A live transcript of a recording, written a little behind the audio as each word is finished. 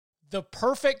The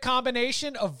perfect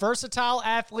combination of versatile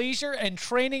athleisure and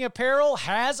training apparel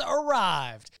has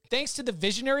arrived. Thanks to the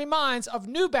visionary minds of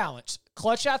New Balance,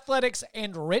 Clutch Athletics,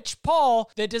 and Rich Paul,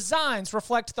 the designs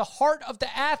reflect the heart of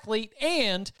the athlete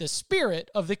and the spirit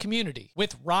of the community.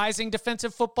 With rising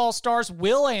defensive football stars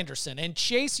Will Anderson and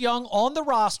Chase Young on the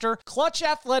roster, Clutch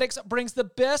Athletics brings the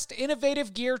best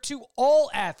innovative gear to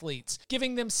all athletes,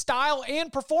 giving them style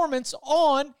and performance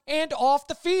on and off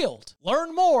the field.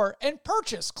 Learn more and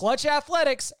purchase Clutch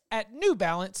Athletics at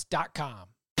newbalance.com.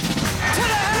 To the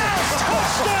house!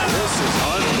 Touchdown! This is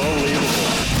unbelievable.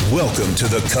 Welcome to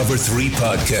the Cover 3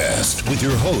 Podcast with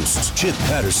your hosts, Chip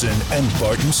Patterson and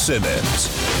Barton Simmons.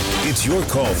 It's your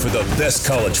call for the best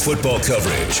college football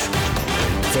coverage.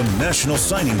 From National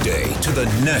Signing Day to the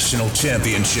National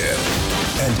Championship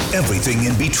and everything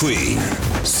in between,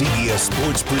 CBS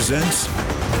Sports presents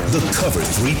the Cover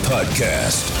 3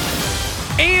 Podcast.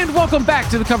 And welcome back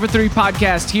to the Cover 3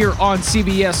 Podcast here on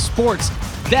CBS Sports.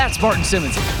 That's Barton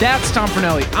Simmons. That's Tom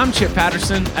Fornelli. I'm Chip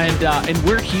Patterson, and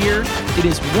we're here. It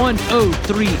is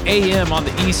 1:03 a.m. on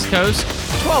the East Coast,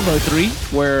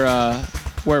 12:03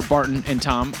 where Barton and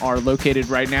Tom are located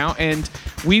right now, and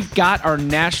we've got our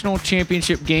national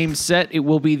championship game set. It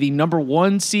will be the number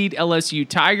 1 seed LSU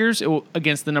Tigers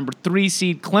against the number 3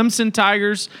 seed Clemson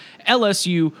Tigers.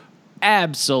 LSU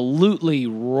absolutely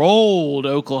rolled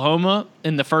Oklahoma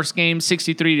in the first game,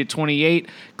 63-28.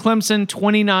 Clemson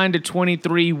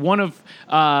 29-23. One of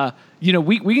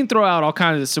we can throw out all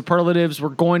kinds of superlatives. We're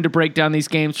going to break down these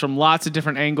games from lots of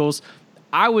different angles.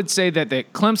 I would say that the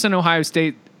Clemson Ohio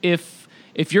State, if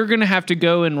you're going to have to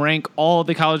go and rank all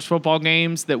the college football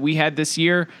games that we had this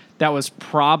year, that was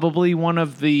probably one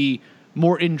of the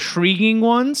more intriguing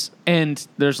ones, and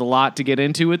there's a lot to get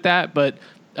into with that, but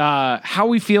how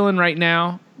we feeling right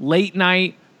now? Late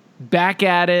night, back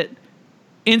at it,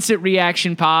 instant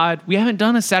reaction pod. We haven't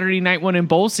done a Saturday night one in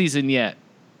bowl season yet.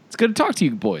 It's good to talk to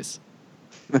you boys.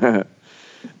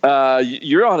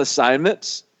 You're on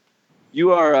assignments.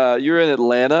 You're in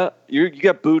Atlanta. You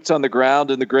got boots on the ground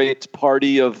in the great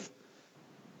party of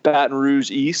Baton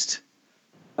Rouge East.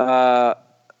 So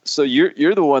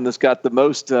you're the one that's got the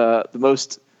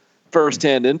most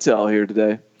firsthand intel here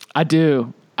today.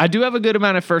 I do have a good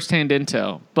amount of firsthand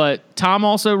intel, but Tom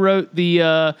also wrote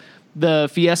the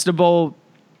Fiesta Bowl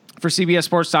for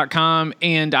CBSSports.com,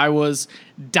 and I was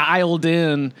dialed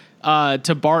in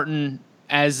to Barton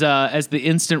as the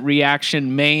instant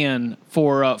reaction man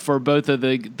for both of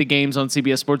the games on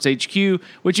CBS Sports HQ,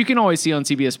 which you can always see on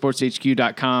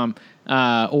CBSSportsHQ.com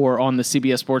or on the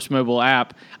CBS Sports mobile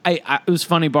app. It was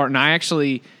funny, Barton. I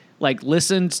actually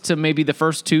listened to maybe the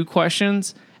first 2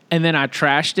 questions, and then I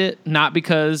trashed it, not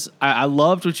because I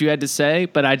loved what you had to say,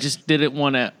 but I just didn't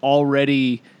want to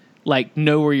already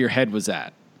know where your head was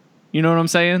at. You know what I'm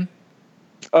saying?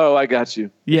 Oh, I got you.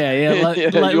 Yeah. You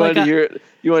wanted to hear it.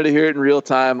 You wanted to hear it in real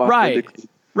time. Right.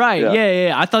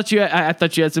 Yeah. I thought you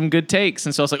had some good takes,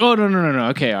 and so I was like, oh no.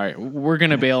 Okay, all right, we're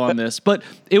gonna bail on this. But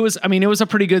it was a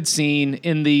pretty good scene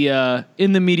in the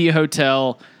media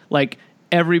hotel.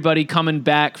 Everybody coming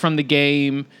back from the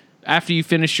game after you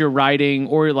finish your writing,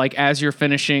 or as you're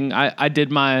finishing. I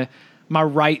did my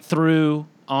write through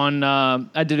on.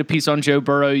 I did a piece on Joe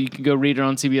Burrow. You can go read it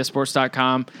on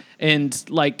CBSSports.com, and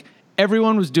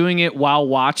everyone was doing it while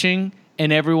watching,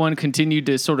 and everyone continued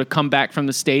to sort of come back from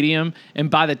the stadium. And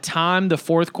by the time the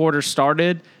fourth quarter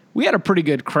started, we had a pretty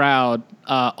good crowd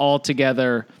all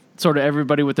together, sort of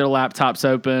everybody with their laptops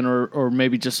open or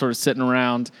maybe just sort of sitting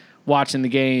around watching the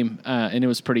game, and it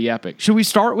was pretty epic. Should we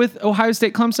start with Ohio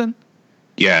State Clemson?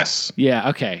 Yes. Yeah,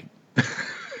 okay.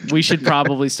 We should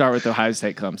probably start with Ohio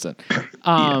State Clemson.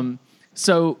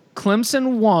 So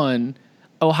Clemson won.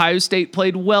 Ohio State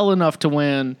played well enough to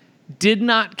win, did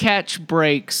not catch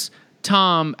breaks.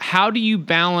 Tom, how do you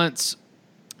balance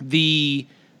the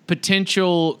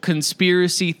potential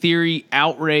conspiracy theory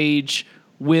outrage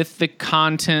with the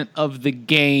content of the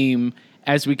game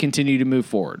as we continue to move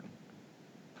forward?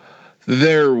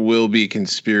 There will be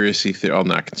conspiracy theory. Well,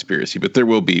 not conspiracy, but there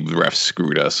will be refs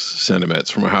screwed us sentiments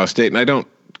from Ohio State, and I don't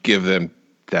give them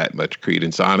that much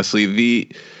credence. Honestly,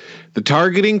 the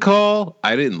targeting call,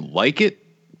 I didn't like it,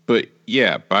 but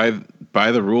yeah, by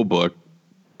the rule book,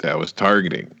 that was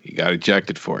targeting. He got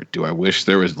ejected for it. Do I wish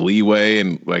there was leeway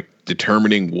in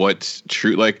determining what's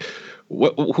true?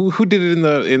 Who did it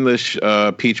in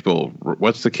the Peach Bowl?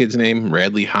 What's the kid's name?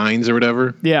 Radley Hines or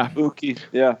whatever? Yeah. Buki.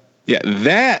 Yeah. Yeah,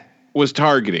 that was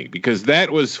targeting because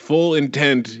that was full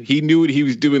intent. He knew what he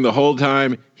was doing the whole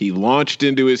time. He launched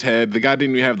into his head. The guy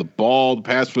didn't even have the ball. The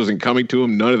pass wasn't coming to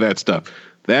him. None of that stuff.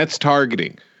 That's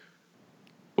targeting.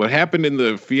 What happened in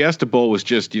the Fiesta Bowl was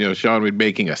just, Sean Wade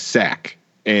making a sack.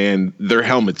 and their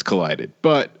helmets collided.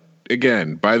 But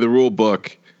again, by the rule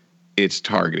book, it's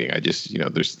targeting. I just,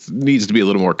 there's needs to be a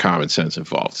little more common sense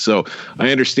involved. So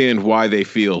I understand why they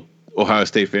feel Ohio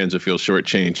State fans will feel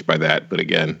shortchanged by that. But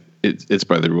again, it's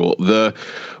by the rule. The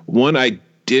one I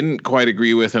didn't quite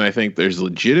agree with, and I think there's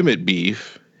legitimate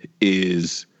beef,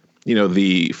 is,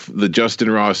 the Justin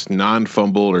Ross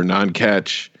non-fumble or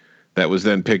non-catch that was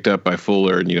then picked up by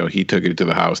Fuller, and, he took it to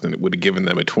the house, and it would have given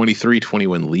them a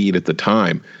 23-21 lead at the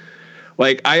time.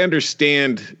 Like, I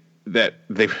understand that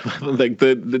they like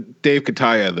the Dave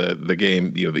Kataya, the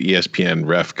game, the ESPN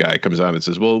ref guy comes on and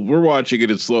says, well, we're watching it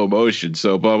in slow motion.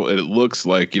 So and it looks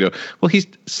like, well, he's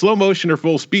slow motion or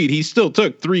full speed. He still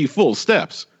took 3 full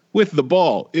steps with the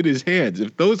ball in his hands.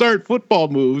 If those aren't football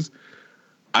moves,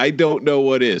 I don't know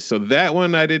what is. So that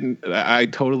one I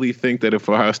totally think that if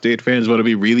Ohio State fans want to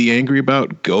be really angry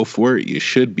about, go for it. You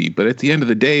should be. But at the end of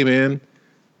the day, man,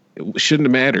 it shouldn't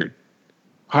have mattered.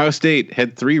 Ohio State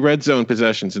had 3 red zone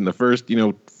possessions in the first,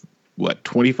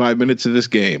 25 minutes of this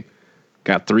game.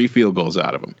 Got 3 field goals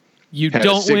out of them. You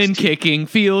don't win kicking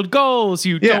field goals.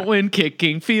 You don't win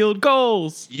kicking field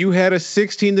goals. You had a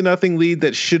 16-0 lead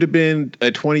that should have been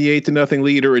a 28-0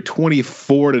 lead or a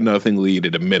 24-0 lead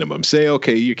at a minimum. Say,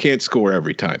 okay, you can't score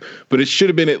every time, but it should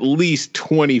have been at least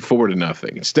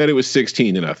 24-0. Instead, it was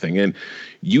 16-0. And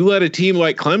you let a team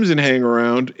like Clemson hang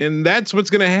around, and that's what's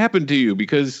going to happen to you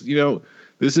because,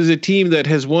 this is a team that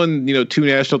has won, 2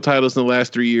 national titles in the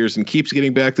last 3 years and keeps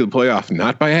getting back to the playoff,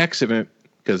 not by accident,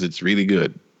 because it's really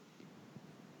good.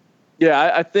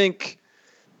 Yeah, I think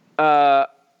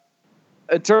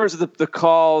in terms of the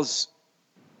calls,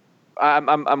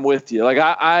 I'm with you. Like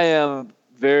I am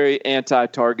very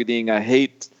anti-targeting. I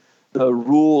hate the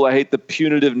rule. I hate the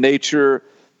punitive nature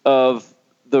of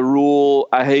the rule.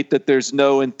 I hate that there's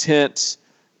no intent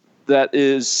that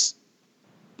is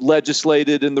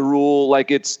legislated in the rule. Like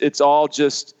it's all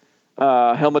just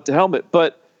helmet to helmet.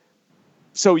 But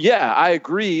so yeah, I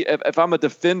agree. If I'm a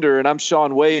defender and I'm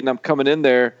Sean Wade and I'm coming in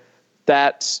there,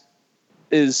 that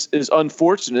is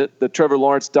unfortunate that Trevor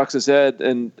Lawrence ducks his head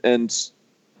and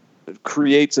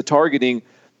creates a targeting.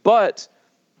 But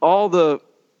all the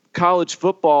college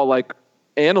football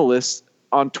analysts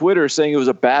on Twitter saying it was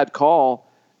a bad call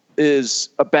is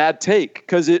a bad take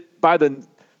because by the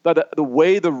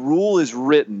way the rule is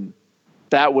written,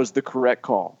 that was the correct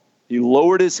call. He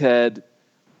lowered his head.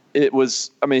 It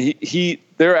was,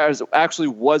 there actually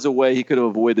was a way he could have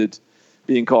avoided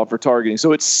being called for targeting.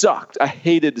 So it sucked. I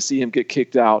hated to see him get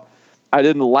kicked out. I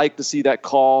didn't like to see that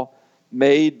call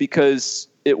made because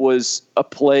it was a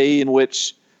play in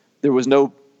which there was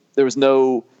no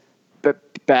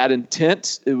bad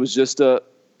intent. It was just a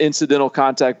incidental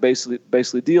contact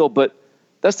basically deal. But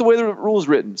that's the way the rule is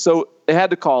written. So they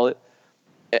had to call it.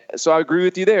 So I agree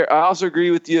with you there. I also agree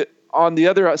with you on the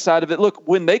other side of it. Look,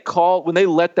 when they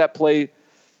let that play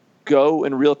go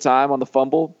in real time on the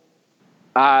fumble,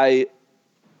 I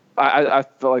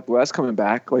felt like, well, that's coming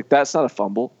back. Like, that's not a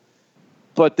fumble.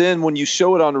 But then when you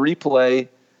show it on replay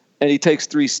and he takes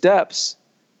 3 steps,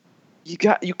 you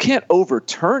can't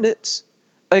overturn it.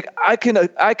 Like, I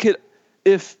could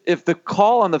if the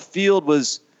call on the field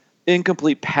was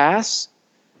incomplete pass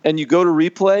and you go to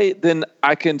replay, then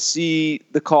I can see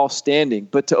the call standing.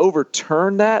 But to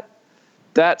overturn that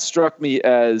struck me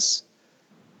as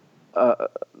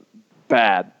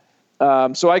bad.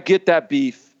 So I get that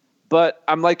beef. But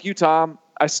I'm like you, Tom.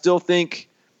 I still think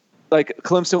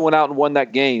Clemson went out and won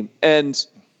that game. And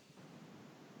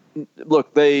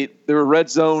look, there were red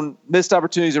zone, missed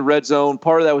opportunities in red zone.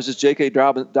 Part of that was just J.K.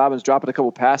 Dobbins dropping a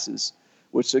couple passes,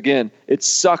 which, again, it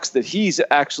sucks that he's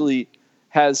actually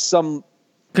has some.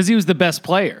 Because he was the best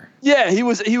player. Yeah, he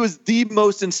was the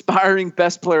most inspiring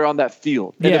best player on that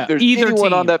field. And yeah, if there's either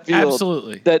anyone team, on that field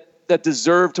absolutely. that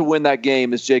deserved to win that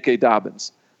game is J.K.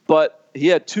 Dobbins. But he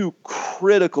had 2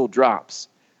 critical drops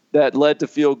that led to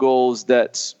field goals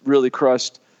that really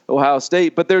crushed Ohio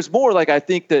State. But there's more. I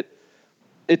think that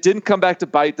it didn't come back to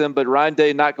bite them, but Ryan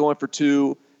Day not going for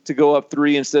 2 to go up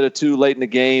 3 instead of 2 late in the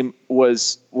game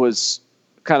was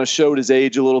kind of showed his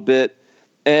age a little bit.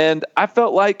 And I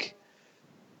felt like,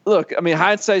 look,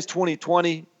 hindsight's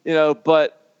 20/20,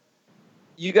 but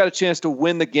you got a chance to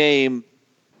win the game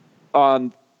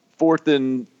on 4th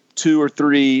and 2 or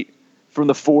 3 from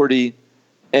the 40,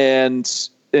 and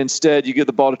instead you give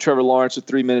the ball to Trevor Lawrence with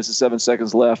 3 minutes and 7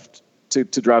 seconds left to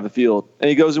drive the field, and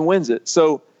he goes and wins it.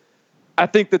 So I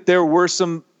think that there were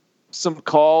some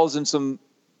calls and some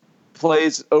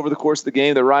plays over the course of the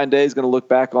game that Ryan Day is going to look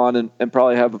back on and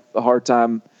probably have a hard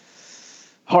time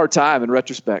in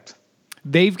retrospect.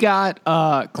 They've got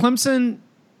Clemson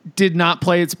did not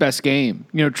play its best game.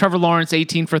 You know, Trevor Lawrence,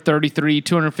 18 for 33,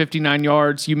 259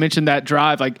 yards. You mentioned that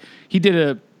drive. Like, he did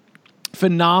a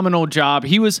phenomenal job.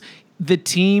 He was the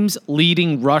team's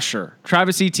leading rusher.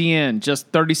 Travis Etienne, just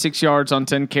 36 yards on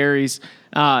 10 carries,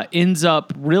 ends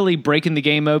up really breaking the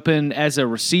game open as a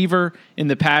receiver in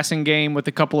the passing game with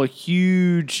a couple of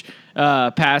huge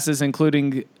passes,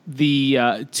 including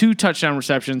the 2 touchdown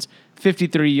receptions,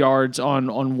 53 yards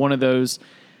on one of those.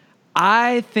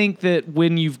 I think that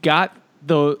when you've got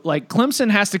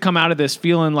Clemson has to come out of this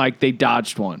feeling like they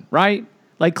dodged one, right?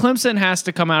 Like, Clemson has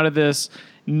to come out of this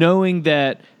knowing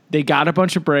that they got a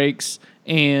bunch of breaks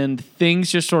and things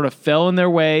just sort of fell in their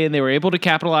way and they were able to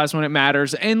capitalize when it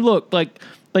matters. And look,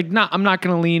 I'm not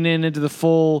going to lean into the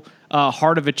full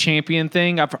heart of a champion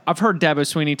thing. I've heard Dabo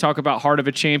Swinney talk about heart of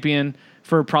a champion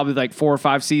for probably like 4 or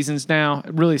 5 seasons now.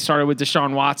 It really started with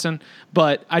Deshaun Watson.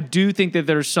 But I do think that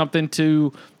there's something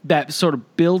to that sort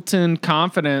of built-in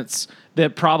confidence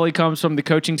that probably comes from the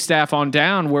coaching staff on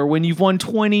down, where when you've won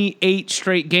 28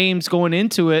 straight games going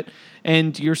into it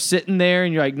and you're sitting there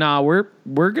and you're like, nah, we're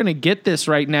going to get this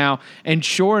right now. And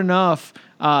sure enough,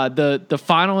 the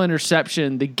final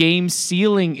interception, the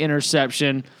game-sealing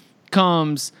interception,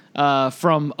 comes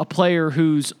from a player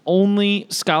whose only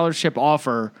scholarship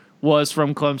offer was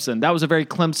from Clemson. That was a very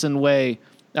Clemson way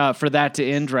for that to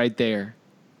end right there.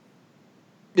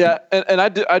 Yeah, and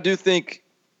I do think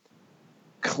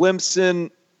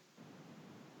Clemson.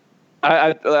 When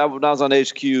I was on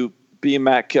HQ,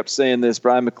 B-Mac kept saying this.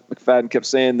 Brian McFadden kept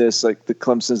saying this. Like, the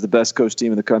Clemson's the best coach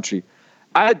team in the country.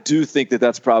 I do think that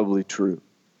that's probably true.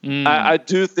 I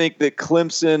do think that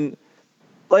Clemson.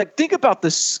 Like, think about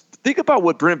this. Think about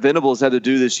what Brent Venables had to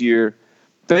do this year,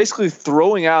 basically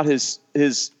throwing out his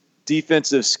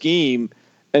defensive scheme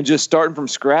and just starting from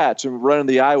scratch and running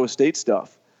the Iowa State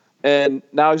stuff. And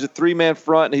now he's a 3-man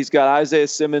front, and he's got Isaiah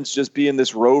Simmons just being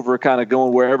this rover, kind of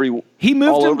going wherever he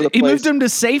moved him to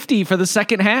safety for the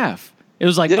second half. It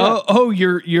was like,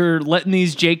 you're letting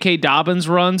these J.K. Dobbins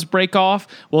runs break off?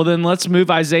 Well, then let's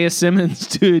move Isaiah Simmons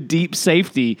to a deep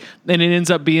safety. And it ends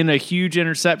up being a huge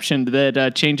interception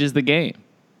that changes the game.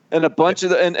 And a bunch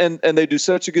of and they do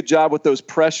such a good job with those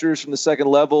pressures from the second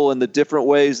level and the different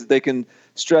ways that they can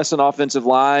stress an offensive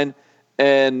line.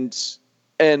 And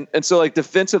so, like,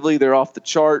 defensively, they're off the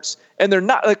charts. And they're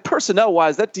not, like,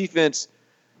 personnel-wise, that defense,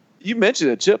 you mentioned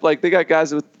it, Chip. Like, they got guys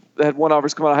that had one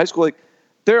offers come out of high school. Like,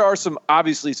 there are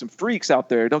obviously some freaks out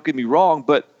there, don't get me wrong,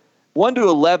 but 1 to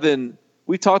 11,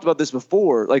 we talked about this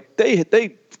before. Like,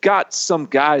 they got some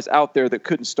guys out there that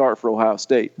couldn't start for Ohio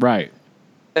State. Right.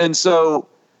 And so,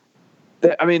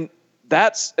 I mean,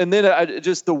 and then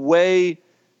just the way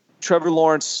Trevor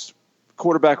Lawrence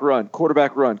quarterback run.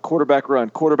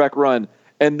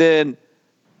 And then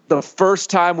the first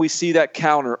time we see that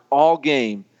counter all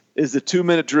game is the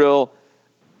 2-minute drill,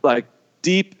 like,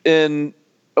 deep in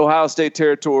Ohio State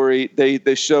territory.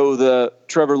 They show the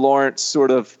Trevor Lawrence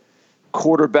sort of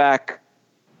quarterback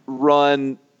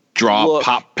run.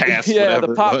 Pop pass. Yeah,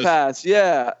 the pop pass.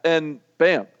 Yeah. And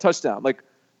bam, touchdown. Like,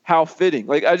 how fitting.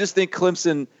 Like, I just think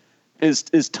Clemson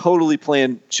is totally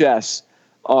playing chess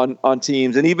on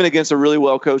teams. And even against a really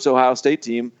well-coached Ohio State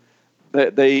team,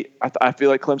 I feel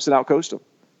like Clemson outcoached them.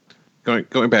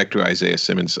 Going back to Isaiah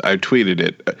Simmons, I tweeted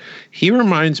it. He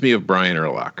reminds me of Brian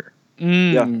Urlacher.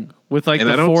 Yeah. With like and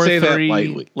the I don't say that 4-3,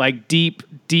 lightly. Like deep,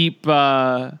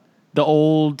 the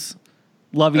old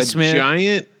Lovie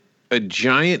Smith. A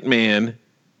giant man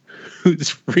who's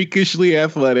freakishly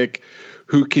athletic,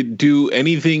 who could do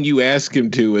anything you ask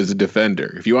him to as a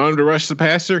defender. If you want him to rush the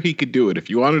passer, he could do it. If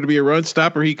you want him to be a run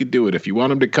stopper, he could do it. If you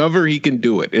want him to cover, he can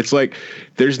do it. It's like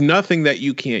there's nothing that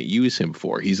you can't use him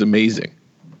for. He's amazing.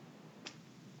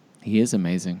 He is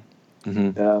amazing.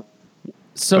 Mm-hmm. Yeah.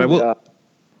 So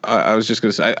I was just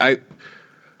going to say,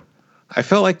 I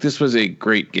felt like this was a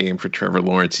great game for Trevor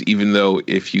Lawrence, even though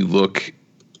if you look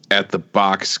at the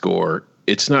box score,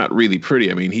 it's not really pretty.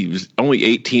 I mean, he was only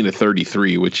 18 to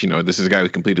 33, which, this is a guy who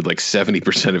completed like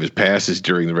 70% of his passes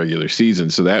during the regular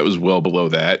season. So that was well below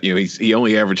that. He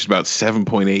only averaged about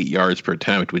 7.8 yards per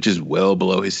attempt, which is well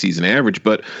below his season average.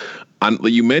 But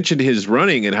you mentioned his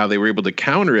running and how they were able to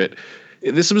counter it.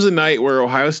 This was a night where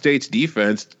Ohio State's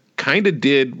defense kind of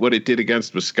did what it did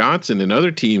against Wisconsin and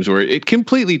other teams, where it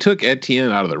completely took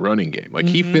Etienne out of the running game. Like,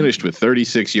 he finished with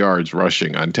 36 yards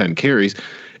rushing on 10 carries.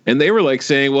 And they were like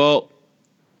saying, well,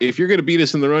 if you're going to beat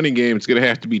us in the running game, it's going to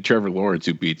have to be Trevor Lawrence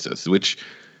who beats us, which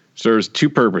serves two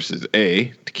purposes. A,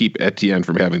 to keep Etienne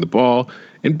from having the ball,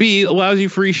 And B, allows you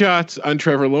free shots on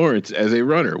Trevor Lawrence as a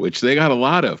runner, which they got a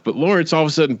lot of. But Lawrence all of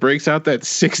a sudden breaks out that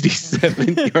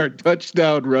 67-yard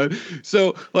touchdown run.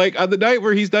 So, like, on the night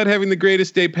where he's not having the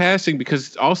greatest day passing,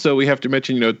 because also we have to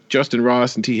mention, Justin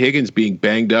Ross and T. Higgins being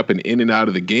banged up and in and out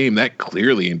of the game, that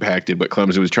clearly impacted what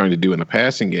Clemson was trying to do in the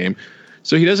passing game.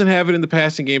 So he doesn't have it in the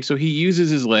passing game, so he uses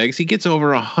his legs. He gets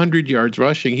over 100 yards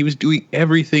rushing. He was doing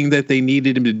everything that they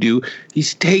needed him to do.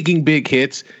 He's taking big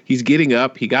hits. He's getting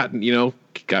up. He's got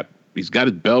his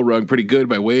bell rung pretty good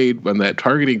by Wade when that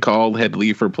targeting call, had to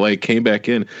leave for play, came back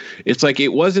in. It's like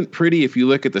it wasn't pretty if you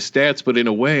look at the stats, but in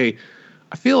a way,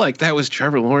 I feel like that was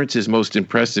Trevor Lawrence's most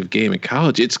impressive game in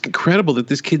college. It's incredible that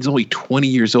this kid's only 20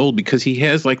 years old because he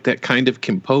has like that kind of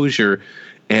composure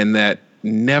and that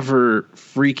never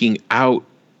freaking out,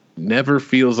 never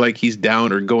feels like he's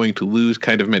down or going to lose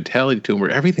kind of mentality to him, where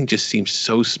everything just seems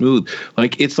so smooth.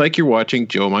 Like it's like you're watching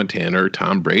Joe Montana or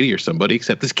Tom Brady or somebody,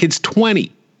 except this kid's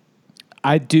 20.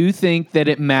 I do think that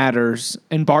it matters.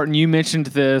 And Barton, you mentioned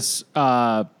this.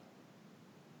 I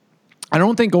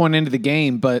don't think going into the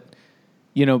game, but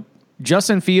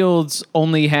Justin Fields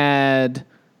only had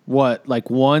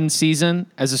one season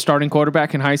as a starting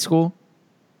quarterback in high school.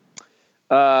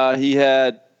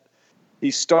 He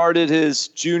started his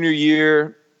junior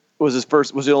year, was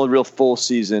the only real full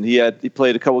season. He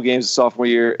played a couple games his sophomore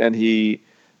year, and he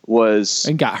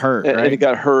got hurt. And he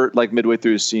got hurt like midway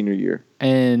through his senior year.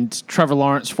 And Trevor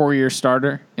Lawrence, 4-year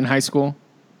starter in high school.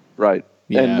 Right.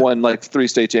 Yeah. And won like 3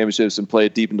 state championships and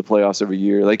played deep into playoffs every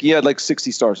year. Like he had like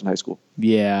 60 stars in high school.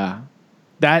 Yeah.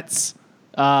 That's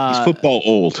he's football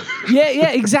old.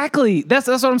 Yeah, exactly. That's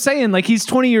what I'm saying. Like he's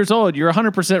 20 years old. You're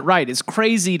 100% right. It's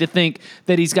crazy to think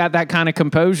that he's got that kind of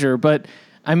composure, but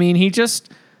I mean, he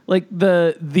just like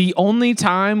the only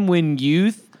time when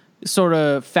youth sort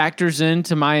of factors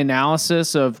into my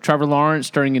analysis of Trevor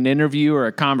Lawrence during an interview or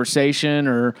a conversation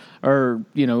or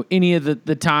any of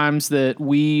the times that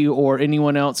we or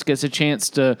anyone else gets a chance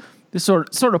to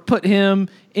sort of put him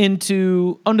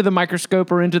under the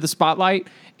microscope or into the spotlight,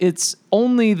 it's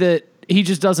only that he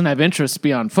just doesn't have interest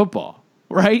beyond football,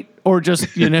 right? Or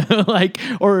just,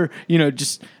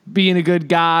 just being a good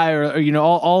guy or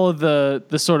all of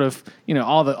the sort of,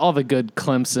 all the good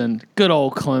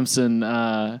old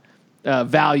Clemson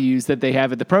values that they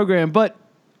have at the program. But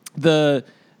the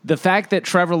fact that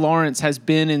Trevor Lawrence has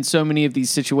been in so many of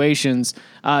these situations,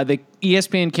 the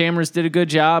ESPN cameras did a good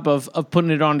job of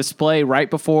putting it on display right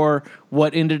before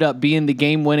what ended up being the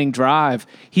game-winning drive.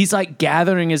 He's like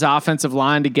gathering his offensive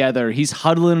line together. He's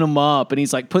huddling them up, and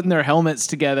he's like putting their helmets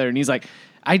together. And he's like,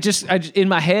 I just in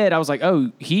my head, I was like,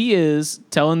 oh, he is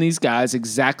telling these guys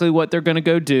exactly what they're going to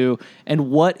go do.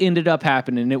 And what ended up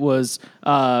happening, it was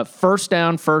first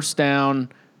down, touchdown,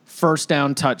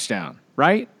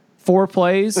 right? 4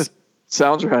 plays.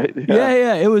 Sounds right.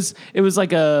 Yeah. It was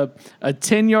like a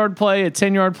 10-yard play, a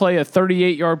 10-yard play, a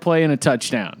 38-yard play, and a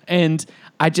touchdown. And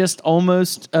I just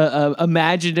almost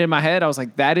imagined in my head, I was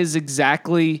like, that is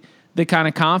exactly the kind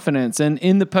of confidence. And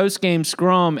in the post-game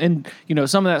scrum, and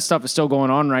some of that stuff is still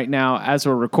going on right now as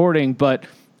we're recording, but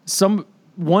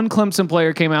one Clemson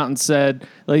player came out and said,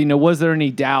 was there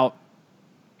any doubt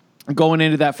going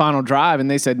into that final drive? And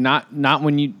they said, not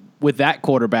with that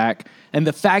quarterback. And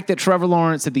the fact that Trevor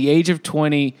Lawrence at the age of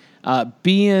 20,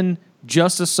 being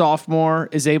just a sophomore,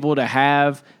 is able to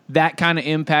have that kind of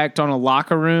impact on a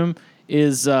locker room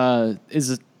is a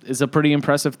pretty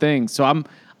impressive thing. So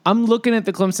I'm looking at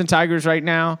the Clemson Tigers right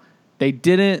now. They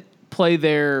didn't play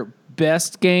their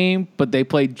best game, but they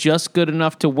played just good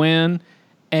enough to win.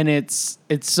 And it's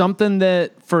something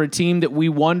that for a team that we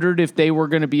wondered if they were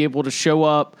going to be able to show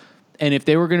up and if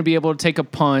they were going to be able to take a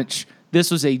punch, this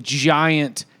was a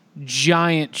giant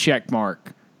check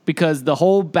mark, because the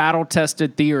whole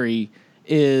battle-tested theory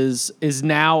is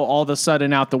now all of a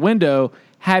sudden out the window,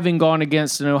 having gone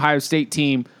against an Ohio State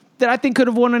team that I think could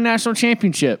have won a national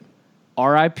championship.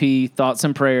 R.I.P. Thoughts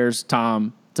and prayers,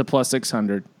 Tom, to plus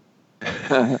 600.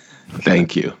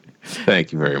 Thank you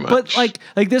very much. But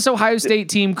like this Ohio State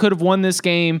team could have won this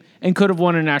game and could have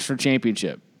won a national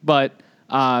championship. But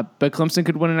Clemson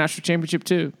could win a national championship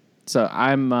too. So I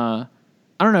don't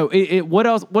know. What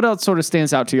else sort of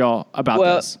stands out to y'all about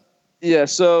this? Yeah.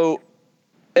 So,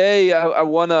 I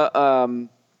want to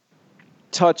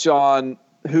touch on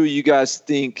who you guys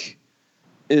think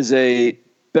is a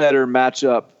better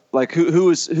matchup. Like who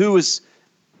is in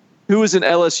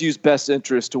LSU's best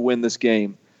interest to win this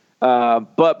game?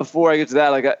 But before I get to that,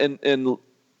 like in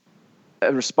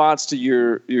response to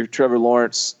your Trevor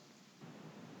Lawrence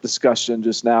discussion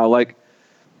just now, like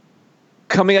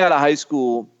coming out of high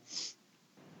school,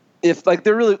 if like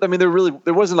there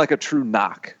wasn't like a true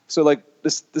knock. So like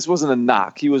this wasn't a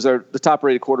knock. He was the top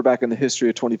rated quarterback in the history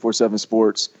of 24/7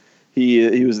 Sports.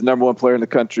 He was the number one player in the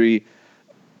country,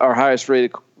 our highest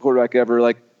rated quarterback ever.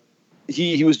 Like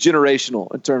he was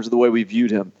generational in terms of the way we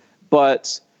viewed him.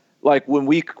 But like when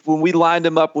we lined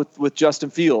him up with Justin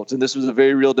Fields, and this was a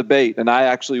very real debate, and I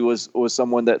actually was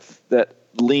someone that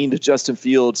leaned to Justin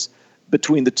Fields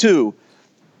between the two,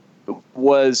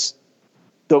 was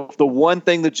the one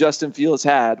thing that Justin Fields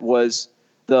had was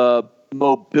the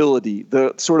mobility,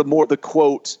 the sort of more the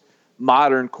quote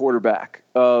modern quarterback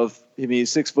of, I mean,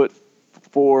 he's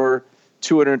 6'4",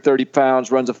 230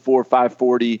 pounds, runs a 4.5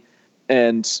 40,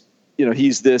 and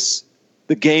he's this.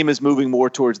 The game is moving more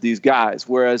towards these guys,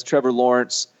 whereas Trevor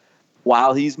Lawrence,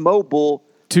 while he's mobile,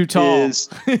 too tall,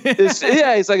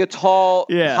 he's like a tall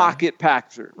pocket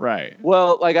packer. Right.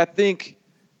 Well, like I think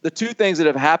the two things that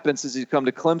have happened since he's come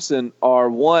to Clemson are,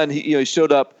 one, he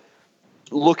showed up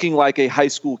looking like a high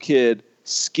school kid,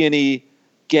 skinny,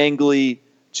 gangly,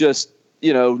 just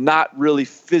not really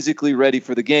physically ready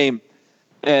for the game,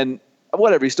 and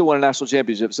whatever, he still won a national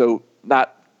championship, so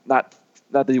not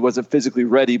that he wasn't physically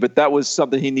ready, but that was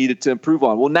something he needed to improve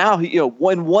on. Well, now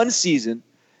when one season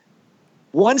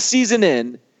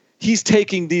in, he's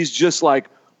taking these just like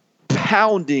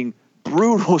pounding,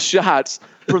 brutal shots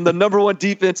from the number one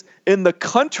defense in the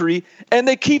country, and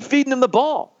they keep feeding him the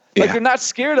ball. Like they're not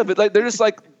scared of it. Like they're just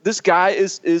like, this guy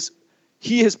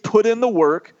he has put in the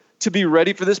work to be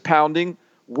ready for this pounding.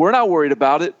 We're not worried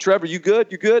about it. Trevor, you good?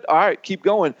 You good? All right, keep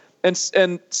going. And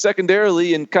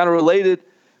secondarily, and kind of related,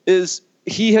 is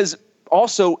he has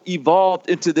also evolved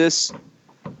into this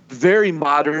very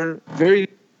modern, very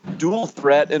dual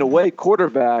threat in a way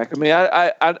quarterback. I mean,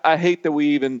 I hate that we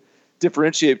even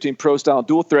differentiate between pro style and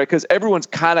dual threat, because everyone's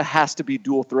kind of has to be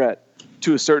dual threat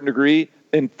to a certain degree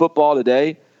in football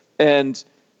today. And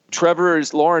Trevor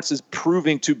Lawrence is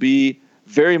proving to be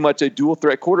very much a dual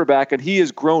threat quarterback, and he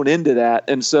has grown into that.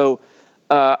 And so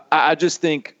I just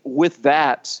think with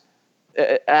that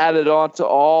added on to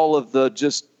all of the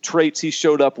just traits he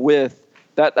showed up with,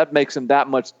 that makes him that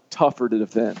much tougher to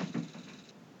defend.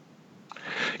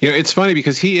 It's funny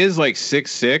because he is like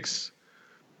 6'6",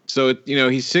 so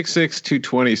he's 6'6",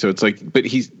 220. So it's like, but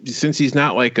since he's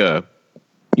not like a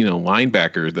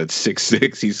linebacker that's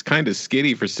 6'6", he's kind of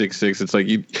skinny for 6'6". It's like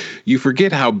you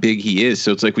forget how big he is.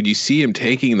 So it's like when you see him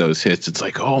taking those hits, it's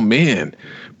like, oh man,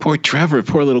 poor Trevor,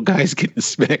 poor little guy's getting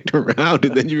smacked around,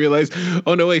 and then you realize,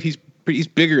 oh no, wait, he's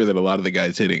bigger than a lot of the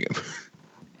guys hitting him.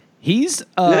 He's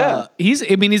a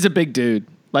big dude.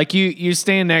 Like you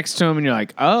stand next to him and you're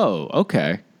like, oh,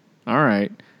 okay. All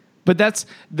right. But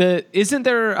isn't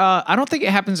there, I don't think it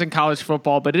happens in college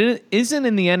football, but it isn't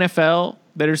in the NFL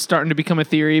that are starting to become a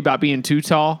theory about being too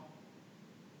tall.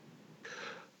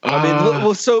 I mean,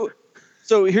 well, so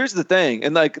here's the thing.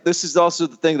 And like, this is also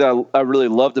the thing that I really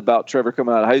loved about Trevor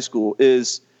coming out of high school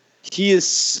is he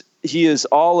is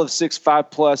all of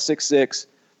 6'5 plus 6'6".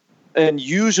 And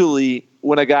usually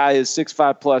when a guy is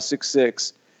 6'5 plus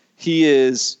 6'6",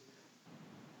 he's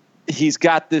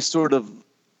got this sort of,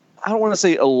 I don't want to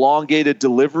say elongated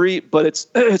delivery, but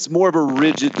it's more of a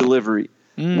rigid delivery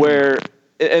where,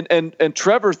 and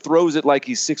Trevor throws it like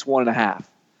he's 6'1.5".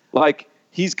 Like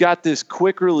he's got this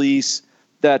quick release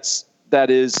that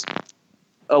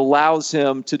allows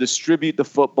him to distribute the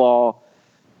football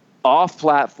off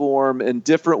platform in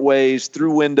different ways,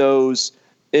 through windows,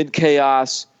 in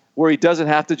chaos, where he doesn't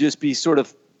have to just be sort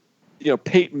of,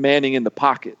 Peyton Manning in the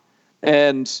pocket.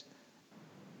 And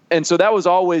so that was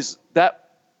always that.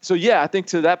 So yeah, I think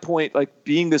to that point, like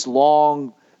being this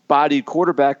long-bodied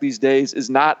quarterback these days is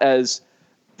not as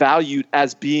valued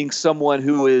as being someone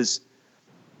who is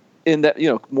in that,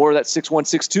 more of that 6'1",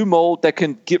 6'2" mold that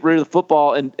can get rid of the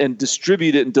football and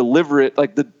distribute it and deliver it.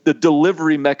 Like the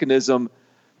delivery mechanism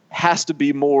has to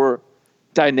be more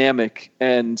dynamic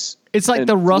and it's like the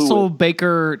fluid. Russell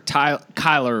Baker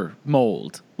Kyler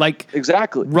mold. Like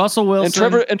exactly Russell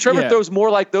Wilson and Trevor throws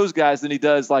more like those guys than he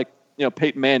does like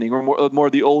Peyton Manning or more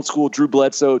the old school Drew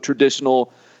Bledsoe,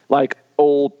 traditional like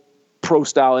old pro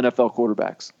style NFL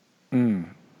quarterbacks.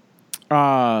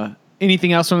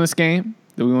 Anything else from this game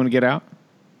that we want to get out?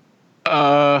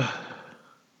 I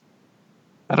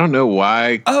don't know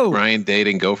why Ryan Day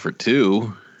didn't go for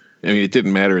 2. I mean, it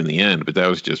didn't matter in the end, but that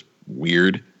was just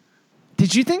weird.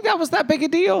 Did you think that was that big a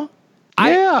deal?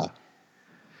 Yeah.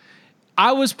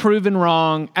 I was proven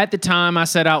wrong. At the time, I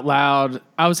said out loud,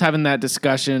 I was having that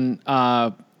discussion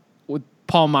with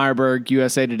Paul Meyerberg,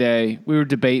 USA Today. We were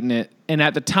debating it. And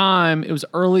at the time, it was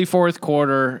early fourth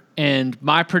quarter, and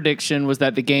my prediction was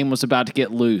that the game was about to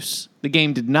get loose. The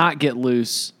game did not get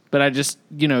loose, but I just,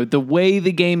 the way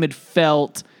the game had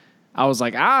felt, I was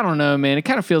like, I don't know, man. It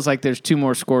kind of feels like there's 2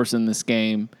 more scores in this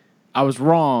game. I was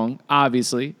wrong,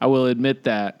 obviously. I will admit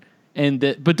that.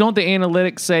 But don't the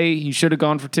analytics say you should have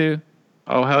gone for 2?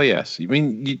 Oh, hell yes. I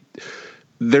mean,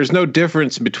 there's no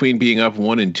difference between being up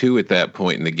 1 and 2 at that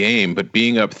point in the game, but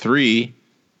being up 3,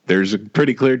 there's a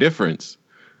pretty clear difference.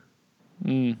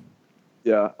 Yeah.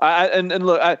 And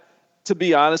look, to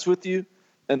be honest with you,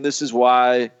 and this is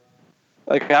why,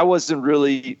 like, I wasn't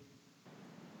really,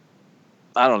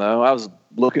 I don't know, I was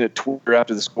looking at Twitter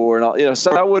after the score and all,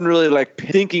 so I wasn't really like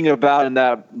thinking about in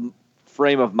that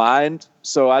frame of mind.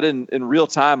 So I didn't, in real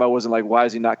time, I wasn't like, why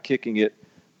is he not kicking it?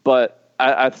 But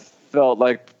I felt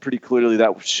like pretty clearly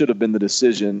that should have been the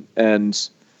decision. And,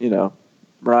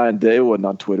 Ryan Day wasn't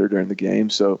on Twitter during the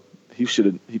game, so he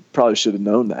probably should have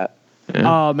known that.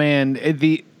 Yeah. Oh man,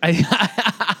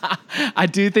 I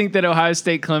do think that Ohio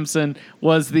State Clemson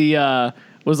was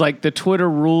like the Twitter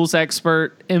rules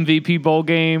expert MVP bowl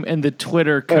game and the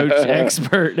Twitter coach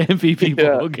expert MVP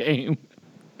bowl game.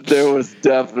 There was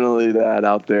definitely that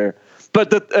out there. But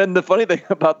the funny thing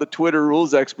about the Twitter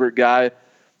rules expert guy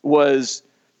was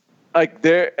like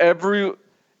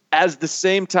as the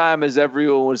same time as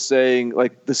everyone was saying,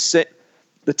 like the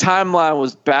timeline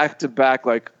was back to back,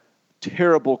 like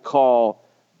terrible call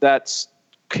that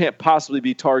can't possibly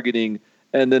be targeting.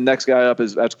 And the next guy up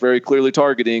that's very clearly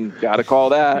targeting. Got to call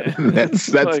that.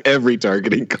 that's like, every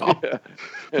targeting call. Yeah.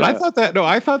 But I thought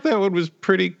that one was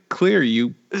pretty clear.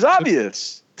 It's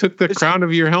obvious. Took the crown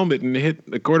of your helmet and hit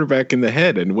the quarterback in the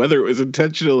head, and whether it was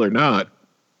intentional or not.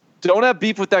 Don't have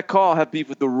beef with that call. Have beef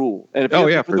with the rule. And if you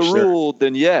have beef with the rule,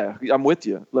 then I'm with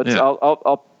you.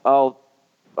 I'll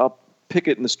pick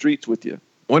it in the streets with you.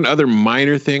 One other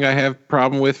minor thing I have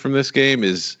problem with from this game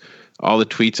is all the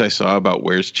tweets I saw about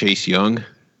where's Chase Young.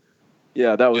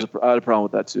 Yeah, I had a problem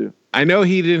with that too. I know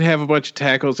he didn't have a bunch of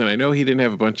tackles, and I know he didn't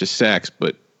have a bunch of sacks,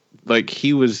 but like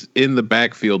he was in the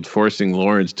backfield forcing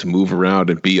Lawrence to move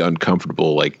around and be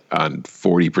uncomfortable, like on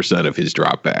 40% of his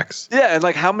dropbacks. Yeah, and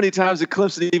like how many times did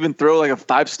Clemson even throw like a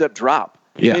 5-step drop?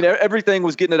 Yeah. I mean, everything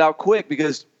was getting it out quick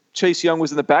because Chase Young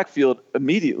was in the backfield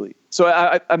immediately. So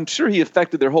I'm sure he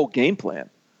affected their whole game plan.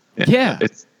 Yeah.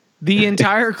 The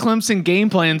entire Clemson game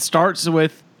plan starts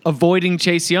with avoiding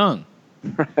Chase Young.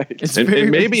 Right.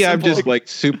 And maybe I'm just like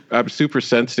I'm super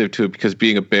sensitive to it because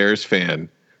being a Bears fan,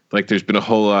 like there's been a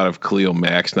whole lot of Khalil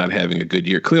Mack's not having a good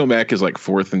year. Khalil Mack is like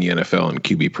 4th in the NFL in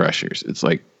QB pressures. It's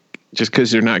like just because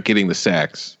they're not getting the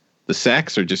sacks. The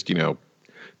sacks are just,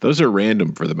 those are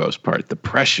random for the most part. The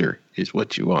pressure is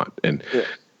what you want. And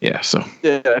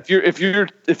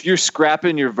if you're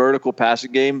scrapping your vertical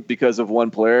passing game because of one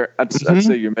player, I'd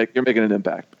say you're making an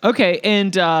impact. Okay,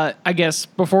 and I guess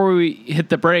before we hit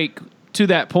the break, to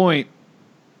that point,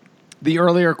 the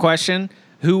earlier question,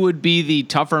 who would be the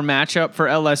tougher matchup for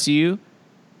LSU?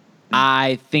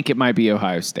 I think it might be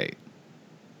Ohio State.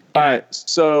 All right,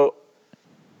 so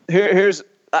here's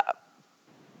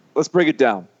let's break it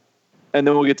down, and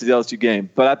then we'll get to the LSU game.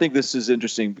 But I think this is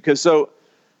interesting because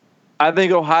I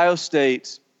think Ohio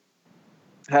State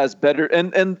has better,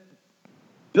 and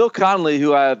Bill Connelly,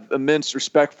 who I have immense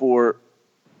respect for,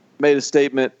 made a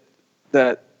statement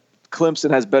that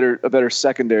Clemson has a better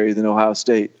secondary than Ohio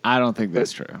State. I don't think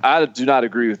that's true. I do not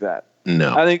agree with that.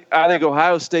 No. I think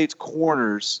Ohio State's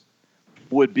corners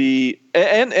would be,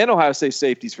 and Ohio State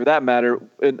safeties for that matter,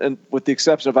 and with the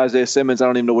exception of Isaiah Simmons, I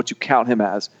don't even know what you count him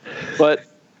as. But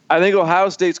I think Ohio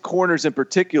State's corners in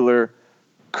particular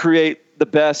create the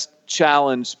best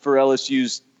challenge for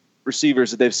LSU's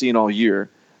receivers that they've seen all year.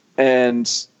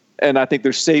 And I think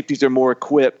their safeties are more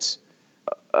equipped,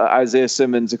 Isaiah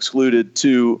Simmons excluded,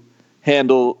 to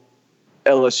handle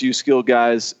LSU skill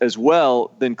guys as well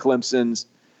than Clemson's.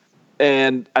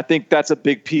 And I think that's a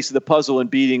big piece of the puzzle in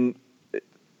beating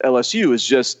LSU is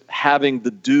just having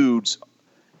the dudes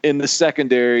in the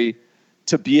secondary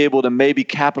to be able to maybe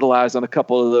capitalize on a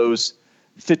couple of those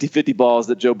 50-50 balls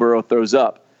that Joe Burrow throws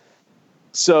up.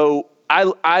 So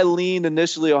I lean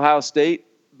initially Ohio State,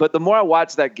 but the more I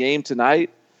watch that game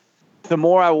tonight, the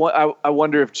more I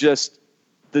wonder if just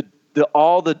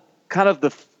all the kind of the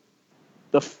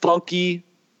funky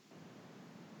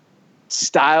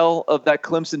style of that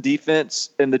Clemson defense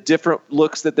and the different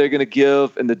looks that they're going to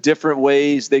give and the different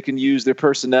ways they can use their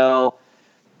personnel.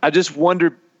 I just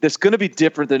wonder, it's going to be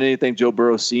different than anything Joe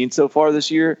Burrow's seen so far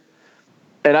this year.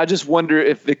 And I just wonder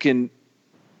if it can,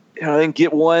 they can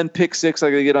get one pick six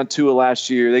like they get on Tua last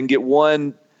year. They can get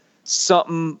one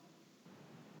something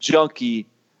junky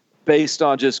based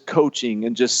on just coaching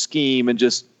and just scheme and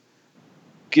just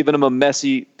giving them a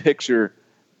messy picture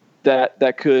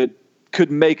that could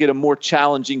make it a more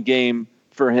challenging game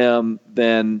for him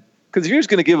than, because if you're just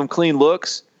going to give him clean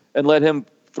looks, and let him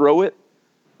throw it,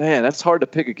 man, that's hard to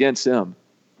pick against him.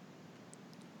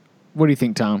 What do you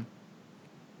think, Tom?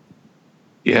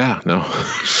 Yeah, no.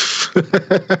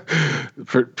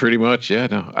 Pretty much, yeah,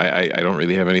 no. I don't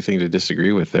really have anything to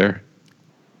disagree with there.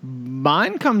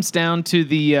 Mine comes down to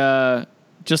the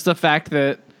just the fact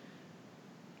that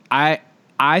I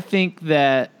think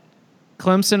that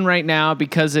Clemson right now,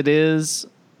 because it is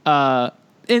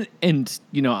and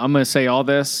you know, I'm going to say all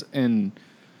this and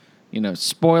you know,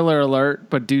 spoiler alert,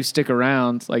 but do stick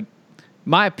around. Like,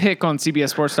 my pick on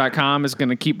CBSSports.com is going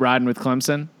to keep riding with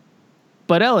Clemson,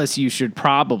 but LSU should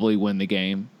probably win the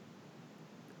game.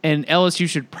 And LSU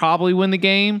should probably win the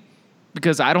game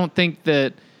because I don't think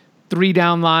that 3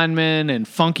 down linemen and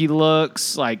funky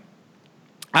looks, like,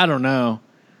 I don't know.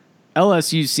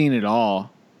 LSU's seen it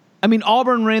all. I mean,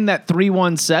 Auburn ran that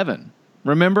 3-1-7.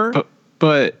 Remember?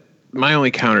 But my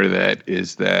only counter to that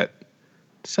is that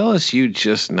does LSU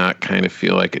just not kind of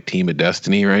feel like a team of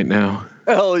destiny right now?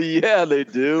 Hell yeah, they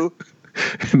do.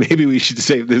 Maybe we should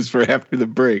save this for after the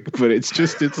break, but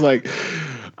it's like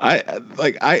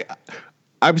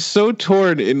I'm so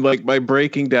torn in like my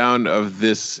breaking down of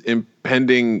this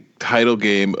impending title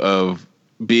game of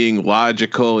being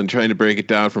logical and trying to break it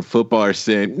down from football or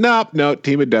saying, no,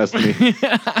 team of destiny.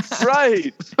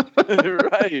 Right.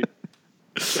 Right.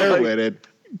 They're winning.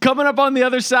 Coming up on the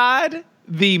other side,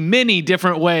 the many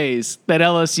different ways that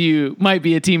LSU might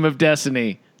be a team of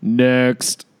destiny.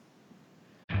 Next.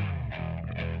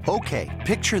 Okay,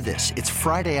 picture this. It's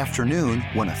Friday afternoon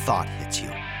when a thought hits you.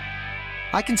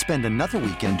 I can spend another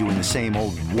weekend doing the same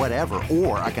old whatever,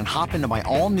 or I can hop into my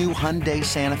all-new Hyundai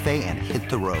Santa Fe and hit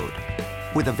the road.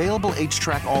 With available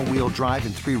H-Track all-wheel drive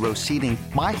and 3-row seating,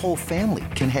 my whole family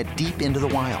can head deep into the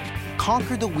wild.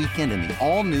 Conquer the weekend in the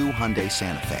all-new Hyundai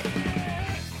Santa Fe.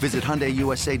 Visit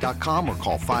HyundaiUSA.com or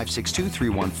call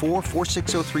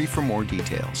 562-314-4603 for more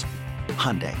details.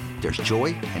 Hyundai, there's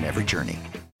joy in every journey.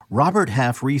 Robert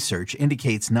Half research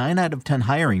indicates 9 out of 10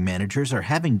 hiring managers are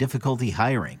having difficulty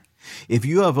hiring. If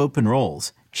you have open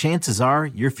roles, chances are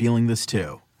you're feeling this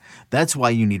too. That's why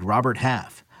you need Robert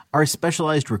Half. Our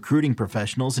specialized recruiting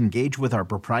professionals engage with our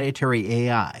proprietary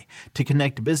AI to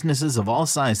connect businesses of all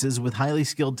sizes with highly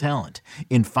skilled talent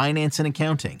in finance and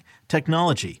accounting,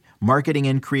 technology, marketing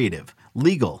and creative,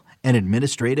 legal, and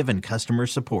administrative and customer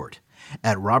support.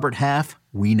 At Robert Half,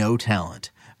 we know talent.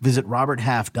 Visit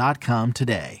roberthalf.com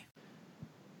today.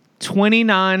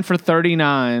 29 for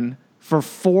 39 for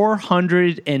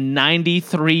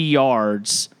 493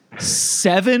 yards,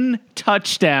 7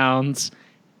 touchdowns,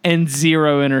 and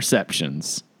 0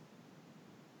 interceptions.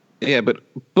 Yeah, but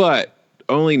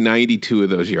only 92 of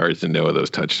those yards and no of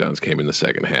those touchdowns came in the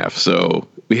second half. So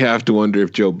we have to wonder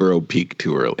if Joe Burrow peaked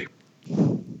too early.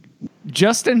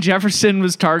 Justin Jefferson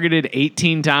was targeted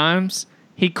 18 times.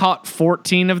 He caught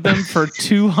 14 of them for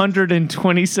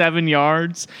 227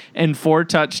 yards and 4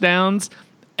 touchdowns.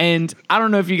 And I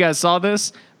don't know if you guys saw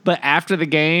this, but after the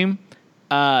game,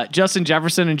 Justin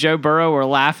Jefferson and Joe Burrow were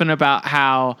laughing about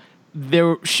how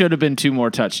there should have been 2 more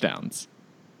touchdowns.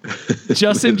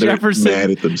 Justin Jefferson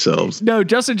mad at themselves. No,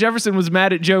 Justin Jefferson was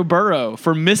mad at Joe Burrow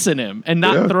for missing him and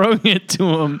not throwing it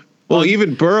to him. Well,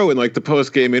 even Burrow in like the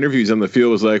post-game interviews on the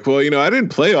field was like, well, I didn't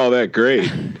play all that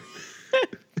great.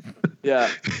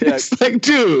 Yeah. It's like,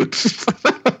 dude.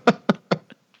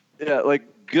 Yeah, like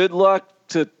good luck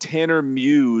to Tanner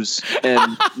Muse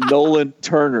and Nolan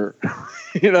Turner.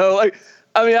 Like,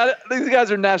 I mean, these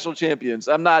guys are national champions.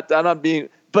 I'm not being,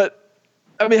 but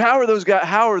I mean, how are those guys?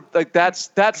 How are like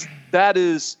that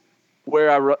is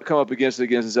where I come up against this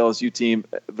LSU team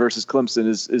versus Clemson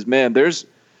is man.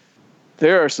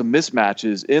 There are some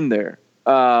mismatches in there,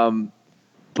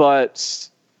 but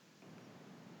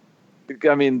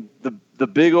I mean the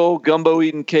big old gumbo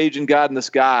eating Cajun God in the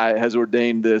sky has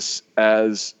ordained this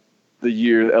as the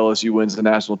year that LSU wins the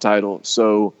national title.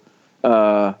 So,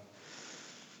 I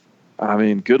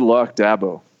mean, good luck,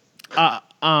 Dabo.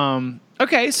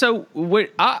 Okay, so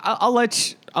I'll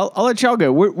let y'all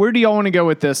go. Where do y'all want to go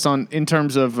with this in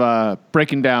terms of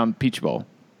breaking down Peach Bowl?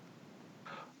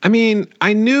 I mean,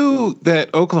 I knew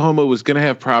that Oklahoma was going to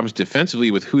have problems defensively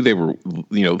with who they were,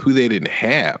 who they didn't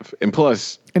have, and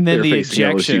plus, and then the facing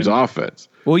ejection. LSU's offense.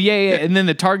 Well, yeah, and then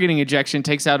the targeting ejection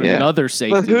takes out another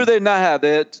safety. But who do they not have?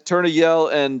 They had Turner Yell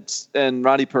and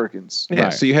Ronnie Perkins. Yeah,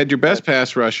 right. So you had your best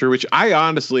pass rusher, which I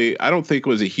don't think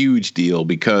was a huge deal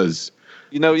because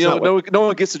no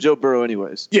one gets to Joe Burrow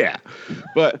anyways. Yeah,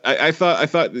 but I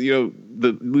thought the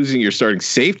losing your starting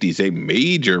safety is a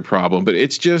major problem, but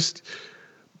it's just.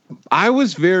 I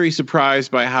was very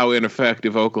surprised by how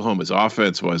ineffective Oklahoma's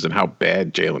offense was and how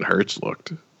bad Jalen Hurts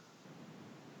looked.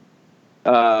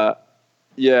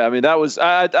 Yeah, I mean, that was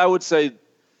I would say,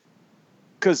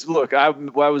 because look, I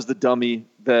was the dummy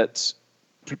that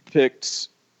picked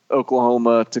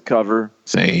Oklahoma to cover.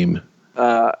 Same.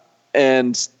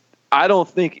 And I don't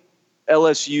think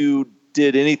LSU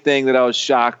did anything that I was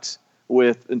shocked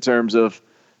with in terms of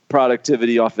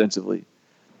productivity offensively.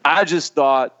 I just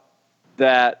thought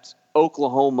that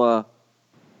Oklahoma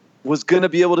was going to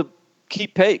be able to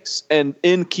keep pace, and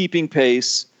in keeping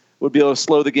pace would be able to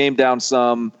slow the game down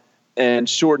some and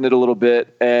shorten it a little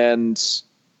bit. And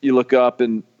you look up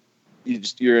and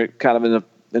you're kind of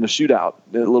in a shootout,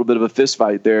 a little bit of a fist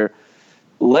fight there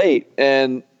late.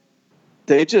 And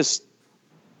they just,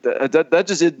 that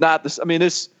just is not this. I mean,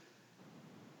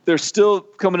 they're still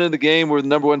coming into the game. We're the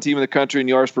number one team in the country in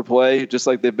yards per play, just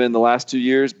like they've been the last 2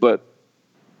 years. But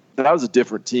that was a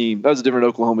different team. That was a different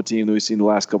Oklahoma team than we've seen the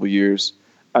last couple of years.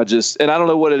 And I don't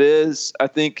know what it is. I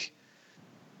think,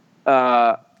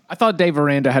 I thought Dave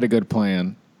Aranda had a good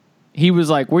plan. He was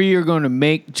like, we are going to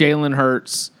make Jalen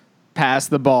Hurts pass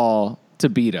the ball to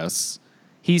beat us.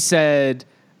 He said,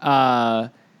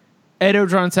 Ed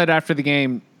O'Dron said after the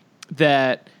game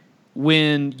that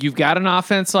when you've got an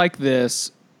offense like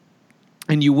this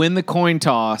and you win the coin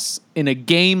toss in a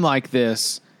game like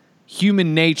this,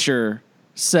 human nature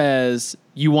says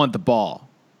you want the ball.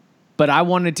 But I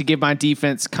wanted to give my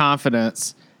defense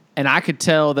confidence, and I could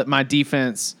tell that my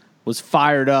defense was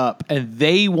fired up, and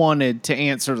they wanted to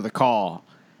answer the call.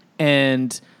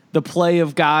 And the play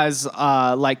of guys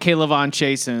like Kaylavon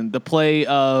Chasen, the play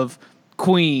of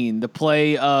Queen, the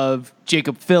play of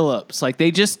Jacob Phillips, like they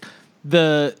just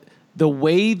the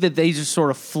way that they just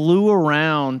sort of flew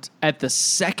around at the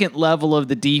second level of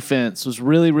the defense was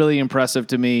really, really impressive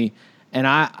to me. And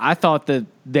I thought that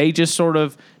they just sort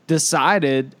of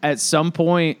decided at some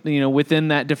point, within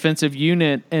that defensive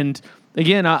unit. And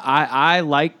again, I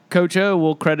like Coach O,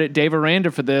 will credit Dave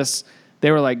Aranda for this.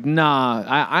 They were like, nah,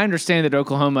 I understand that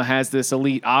Oklahoma has this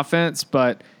elite offense,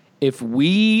 but if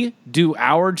we do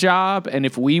our job and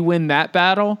if we win that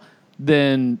battle,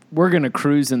 then we're going to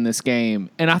cruise in this game.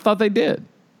 And I thought they did.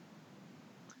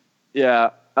 Yeah.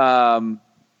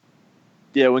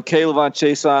 Yeah, when Kaylavon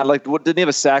Chasen, didn't he have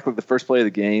a sack like the first play of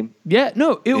the game? Yeah,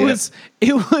 no, it was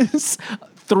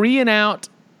 3 and out,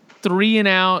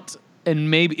 and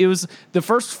maybe it was the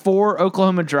first 4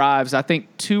 Oklahoma drives. I think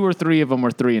 2 or 3 of them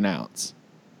were 3 and outs.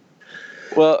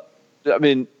 Well, I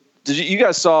mean, you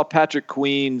guys saw Patrick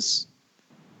Queen's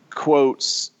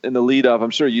quotes in the lead up? I'm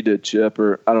sure you did, Chip,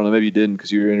 or I don't know, maybe you didn't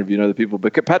because you were interviewing other people.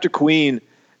 But Patrick Queen,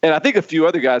 and I think a few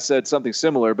other guys said something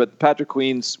similar, but Patrick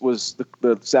Queen's was the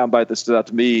soundbite that stood out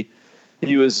to me.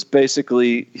 He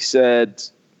said,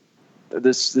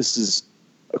 this is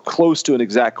close to an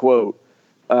exact quote.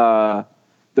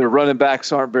 Their running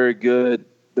backs aren't very good.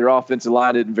 Their offensive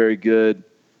line isn't very good.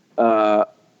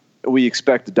 We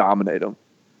expect to dominate them.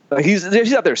 Like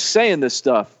he's out there saying this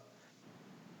stuff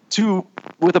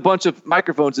with a bunch of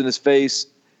microphones in his face.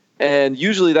 And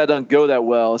usually that doesn't go that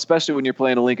well, especially when you're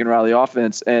playing a Lincoln Riley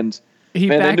offense. And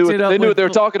they knew what they were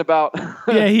talking about.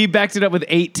 Yeah, he backed it up with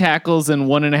 8 tackles and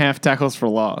 1.5 tackles for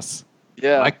loss.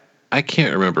 Yeah. I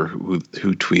can't remember who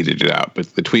tweeted it out,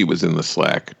 but the tweet was in the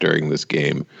Slack during this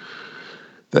game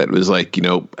that was like,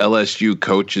 LSU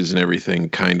coaches and everything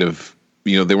kind of,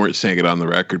 they weren't saying it on the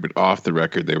record, but off the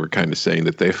record, they were kind of saying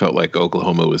that they felt like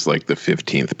Oklahoma was like the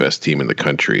 15th best team in the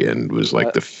country and was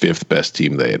like the 5th best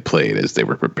team they had played as they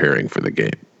were preparing for the game.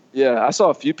 Yeah, I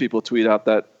saw a few people tweet out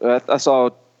that. I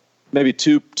saw maybe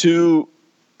two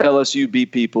LSU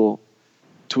beat people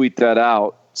tweet that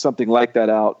out, something like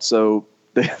that out. So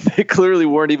they clearly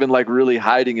weren't even like really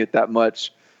hiding it that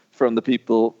much from the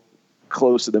people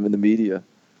close to them in the media.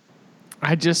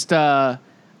 I just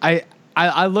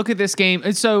I look at this game,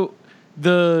 and so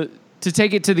to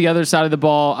take it to the other side of the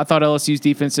ball, I thought LSU's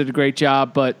defense did a great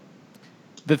job, but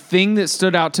the thing that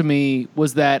stood out to me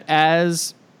was that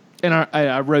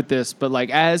I wrote this, but like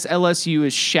as LSU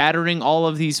is shattering all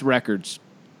of these records,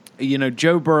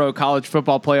 Joe Burrow college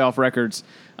football playoff records,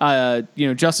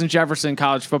 Justin Jefferson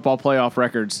college football playoff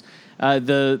records,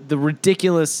 the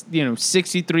ridiculous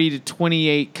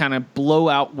 63-28 kind of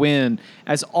blowout win,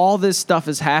 as all this stuff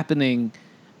is happening,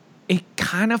 it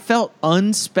kind of felt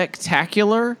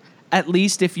unspectacular, at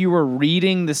least if you were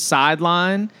reading the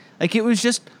sideline. Like it was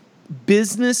just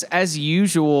business as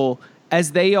usual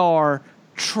as they are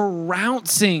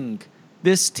trouncing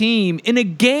this team in a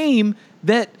game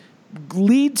that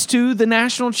leads to the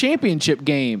national championship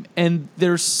game. And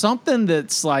there's something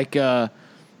that's like a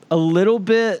little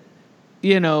bit,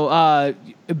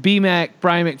 BMAC,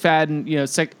 Brian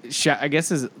McFadden, I guess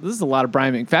this is a lot of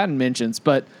Brian McFadden mentions,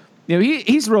 but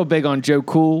he's real big on Joe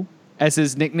Cool as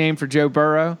his nickname for Joe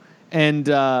Burrow. And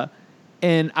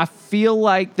I feel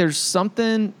like there's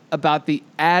something about the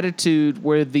attitude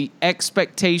where the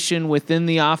expectation within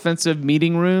the offensive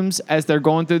meeting rooms as they're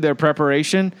going through their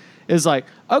preparation is like,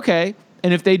 okay,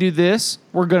 and if they do this,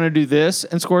 we're going to do this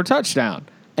and score a touchdown.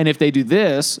 And if they do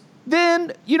this,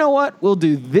 then you know what? We'll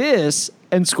do this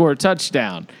and score a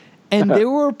touchdown. And there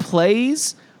were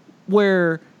plays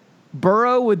where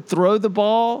Burrow would throw the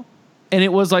ball, and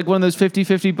it was like one of those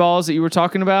 50-50 balls that you were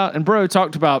talking about. And Burrow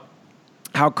talked about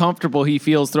how comfortable he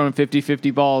feels throwing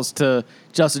 50-50 balls to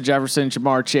Justin Jefferson,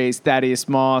 Jamar Chase, Thaddeus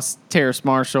Moss, Terrace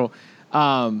Marshall.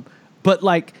 But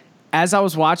like as I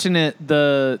was watching it,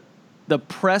 the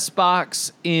press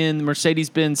box in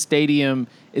Mercedes-Benz Stadium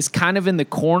is kind of in the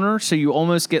corner, so you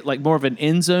almost get like more of an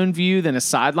end zone view than a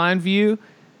sideline view.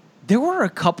 There were a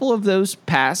couple of those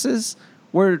passes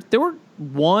where there were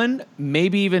one,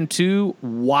 maybe even two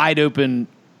wide open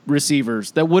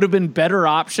receivers that would have been better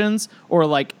options, or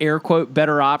like air quote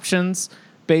better options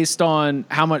based on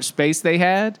how much space they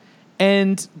had.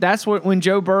 And that's what, when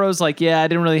Joe Burrow's like, yeah, I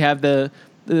didn't really have the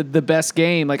best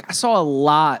game. Like I saw a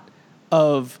lot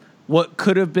of what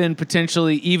could have been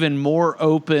potentially even more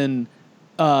open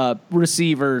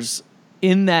receivers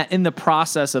in the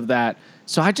process of that.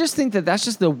 So I just think that that's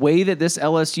just the way that this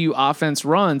LSU offense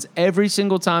runs. Every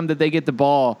single time that they get the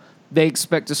ball, they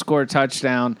expect to score a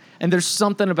touchdown. And there's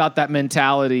something about that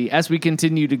mentality as we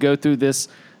continue to go through this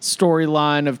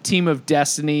storyline of Team of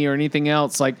Destiny or anything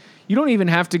else. Like, you don't even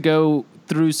have to go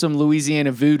through some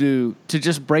Louisiana voodoo to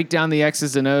just break down the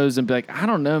X's and O's and be like, I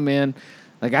don't know, man.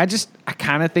 Like, I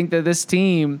kind of think that this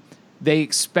team, they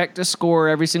expect to score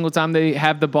every single time they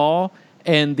have the ball.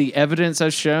 And the evidence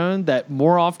has shown that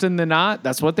more often than not,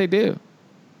 that's what they do.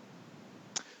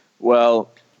 Well,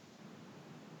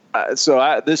 I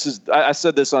said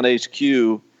this on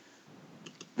HQ,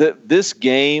 that this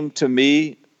game to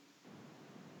me,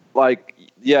 like,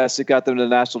 yes, it got them to the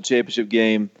national championship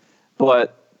game,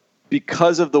 but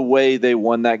because of the way they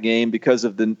won that game, because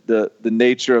of the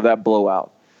nature of that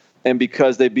blowout, and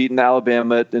because they beat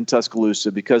Alabama in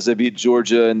Tuscaloosa, because they beat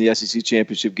Georgia in the SEC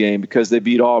championship game, because they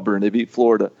beat Auburn, they beat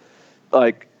Florida,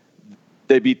 like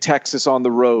they beat Texas on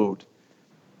the road,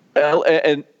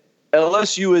 and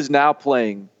LSU is now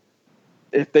playing.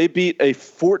 If they beat a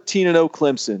 14-0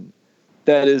 Clemson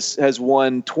that has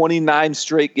won 29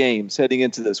 straight games heading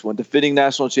into this one, defending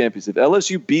national champions, if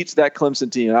LSU beats that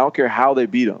Clemson team, and I don't care how they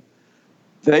beat them,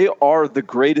 they are the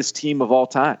greatest team of all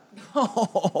time.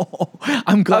 Oh,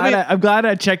 I'm glad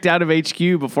I checked out of HQ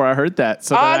before I heard that.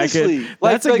 So honestly,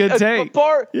 that's a good take.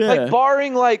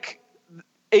 Barring like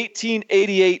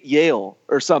 1888 Yale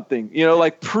or something,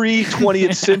 like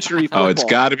pre-20th century football. Oh, it's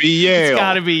got to be Yale. It's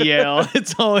got to be Yale.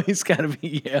 It's always got to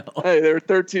be Yale. Hey, they were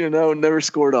 13-0 and never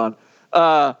scored on.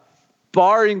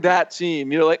 Barring that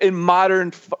team, like in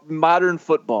modern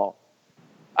football,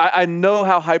 I know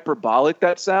how hyperbolic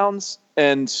that sounds,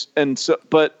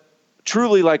 but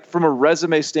truly, like from a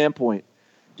resume standpoint,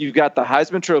 you've got the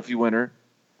Heisman Trophy winner,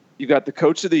 you got the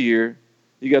Coach of the Year,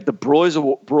 you got the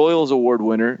Broyles Award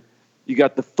winner, you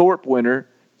got the Thorpe winner,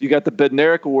 you got the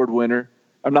Bednarik Award winner.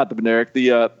 I'm not the Bednarik,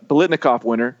 the Biletnikoff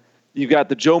winner. You got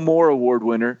the Joe Moore Award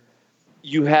winner.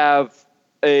 You have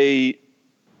arguably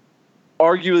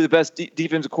the best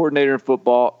defensive coordinator in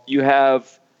football. You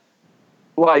have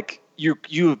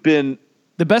you have been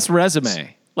the best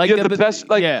resume. Like the best.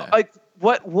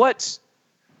 What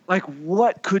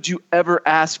could you ever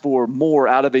ask for more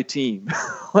out of a team?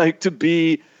 Like to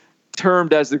be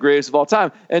termed as the greatest of all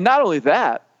time. And not only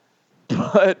that,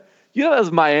 but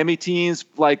those Miami teams,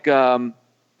 like what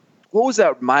was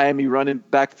that Miami running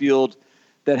backfield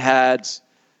that had,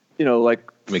 like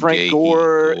Frank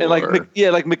Gore and like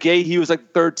McGahee, he was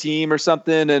like third team or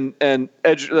something, and Clinton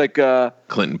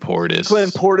Portis.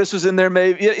 Clinton Portis was in there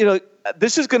maybe.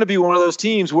 This is going to be one of those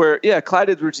teams where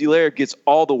Clyde Edwards-Helaire gets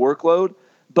all the workload,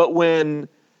 but when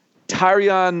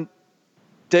Tyrion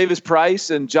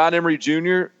Davis-Price and John Emery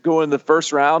Jr. go in the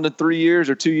first round in 3 years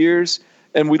or 2 years,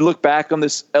 and we look back on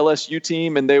this LSU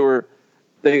team and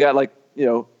they got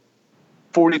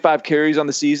 45 carries on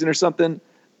the season or something.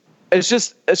 It's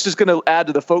just going to add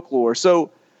to the folklore.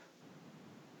 So,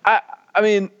 I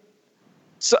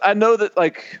know that,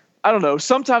 I don't know.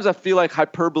 Sometimes I feel like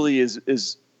hyperbole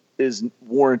is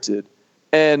warranted,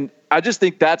 and I just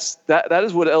think that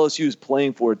is what LSU is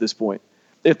playing for at this point.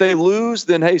 If they lose,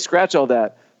 then hey, scratch all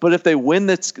that. But if they win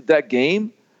that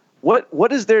game,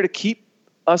 what is there to keep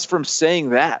us from saying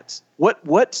that?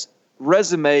 What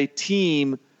resume,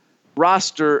 team,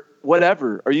 roster,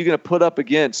 whatever are you going to put up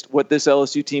against what this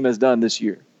LSU team has done this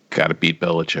year? Got to beat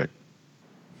Belichick.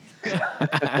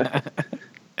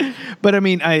 But I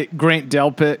mean, Grant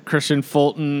Delpit, Christian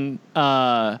Fulton,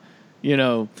 the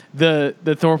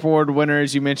Thorpe Award winner,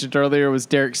 as you mentioned earlier, was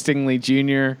Derek Stingley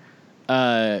Jr.,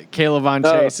 Caleb Von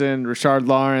Chasen, Rashard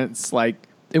Lawrence. Like,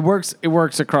 it works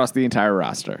across the entire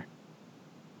roster.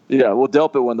 Yeah, well,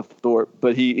 Delpit won the Thorpe,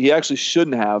 but he actually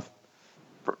shouldn't have.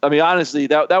 I mean, honestly,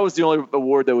 that was the only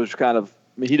award that was kind of.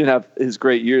 I mean, he didn't have his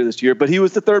great year this year, but he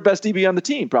was the third best DB on the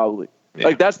team, probably. Yeah.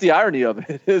 Like, that's the irony of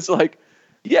it. It's like,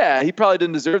 yeah, he probably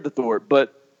didn't deserve the Thorpe,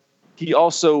 but he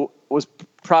also was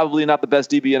probably not the best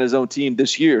DB on his own team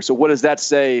this year. So what does that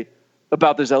say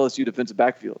about this LSU defensive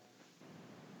backfield?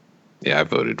 Yeah, I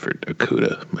voted for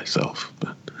Okudah myself.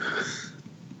 But.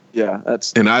 Yeah,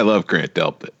 and I love Grant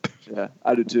Delpit. Yeah,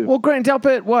 I do too. Well, Grant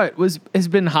Delpit, has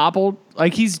been hobbled?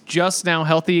 Like, he's just now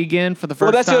healthy again for the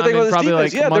first that's time the other thing in probably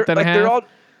like a month and a half.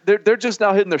 They're just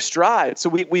now hitting their stride. So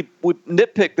we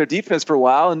nitpicked their defense for a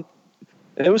while, and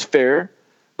it was fair.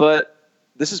 But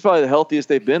this is probably the healthiest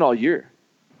they've been all year.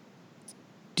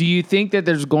 Do you think that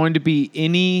there's going to be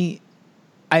any?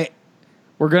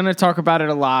 We're going to talk about it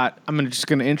a lot. I'm just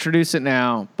going to introduce it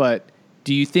now. But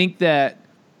do you think that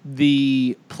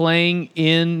the playing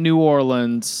in New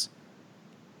Orleans,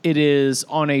 it is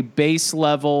on a base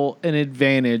level an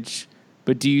advantage?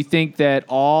 But do you think that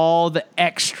all the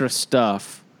extra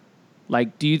stuff, like,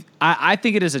 I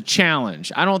think it is a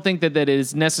challenge. I don't think that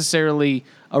is necessarily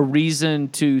a reason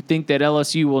to think that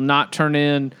LSU will not turn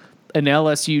in an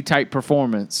LSU type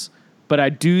performance. But I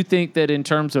do think that in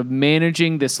terms of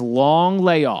managing this long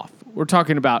layoff, we're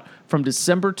talking about from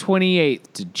December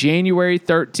 28th to January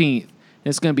 13th, and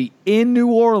it's going to be in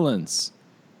New Orleans.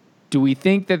 Do we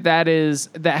think that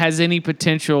has any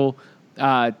potential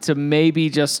to maybe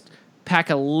just pack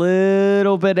a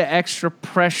little bit of extra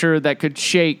pressure that could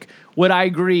shake what I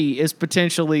agree is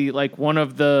potentially like one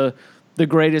of the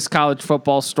greatest college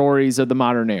football stories of the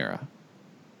modern era?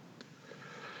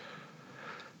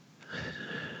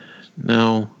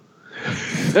 No.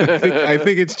 I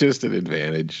think it's just an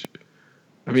advantage.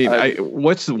 I mean,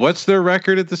 what's their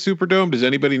record at the Superdome? Does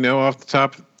anybody know off the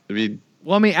top?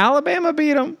 Alabama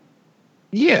beat them.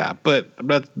 Yeah, but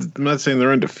I'm not saying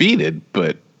they're undefeated,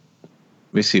 but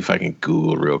let me see if I can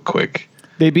Google real quick.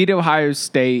 They beat Ohio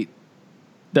State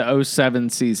the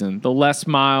 07 season, the Les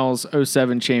Miles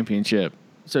 07 championship.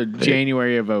 So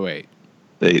January of 08.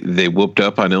 They whooped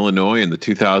up on Illinois in the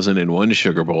 2001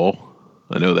 Sugar Bowl.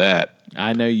 I know that.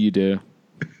 I know you do.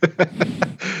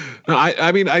 No,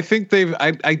 I mean, I think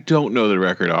I don't know the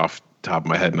record off the top of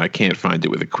my head, and I can't find it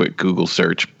with a quick Google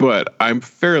search, but I'm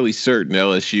fairly certain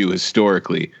LSU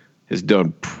historically has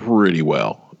done pretty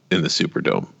well in the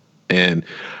Superdome. And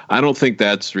I don't think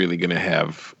that's really going to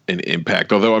have an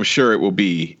impact, although I'm sure it will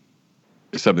be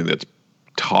something that's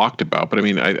talked about. But I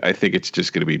mean, I think it's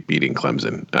just going to be beating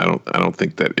Clemson. I don't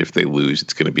think that if they lose,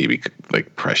 it's going to be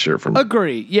like pressure from.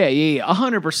 Agree. Yeah,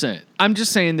 100%. I'm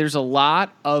just saying there's a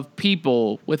lot of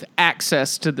people with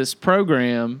access to this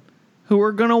program who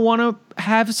are going to want to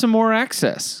have some more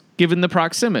access given the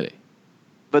proximity.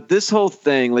 But this whole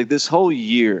thing, like this whole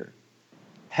year,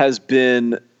 has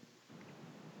been.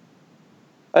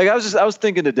 Like I was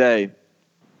thinking today.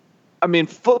 I mean,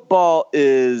 football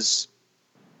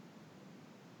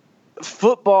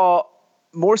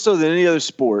more so than any other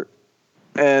sport.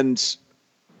 And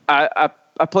I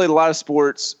played a lot of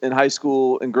sports in high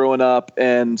school and growing up,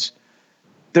 and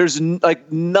there's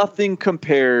nothing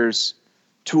compares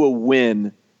to a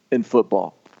win in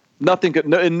football. Nothing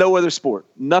in no other sport.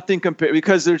 Nothing compares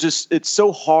because it's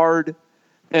so hard,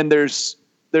 and there's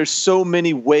so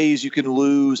many ways you can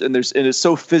lose, and it's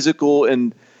so physical,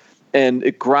 and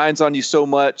it grinds on you so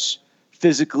much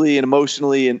physically and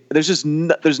emotionally, and there's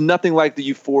nothing like the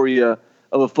euphoria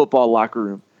of a football locker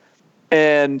room.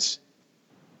 And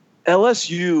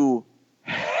LSU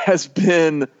has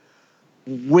been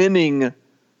winning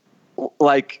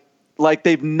like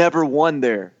they've never won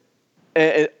there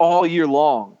all year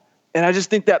long. And I just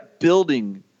think that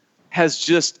building has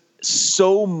just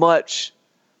so much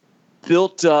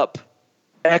built up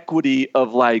equity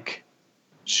of like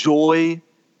joy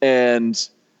and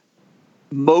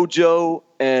mojo,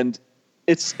 and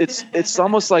it's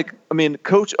almost like, I mean,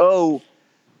 Coach O,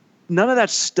 none of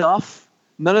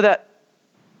that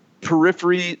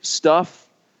periphery stuff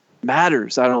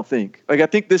matters. I don't think. Like, I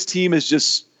think this team is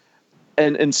just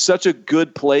in such a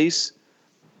good place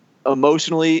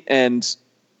emotionally, and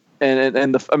I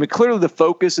mean, clearly the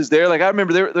focus is there. Like, I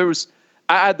remember there was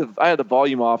I had the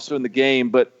volume off so in the game,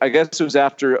 but I guess it was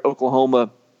after Oklahoma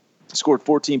scored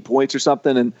 14 points or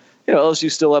something, and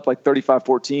LSU still up like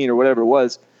 35-14 or whatever it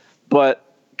was. But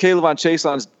Caleb Von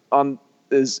Chasen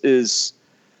is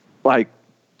like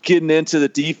getting into the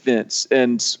defense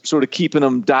and sort of keeping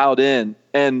them dialed in.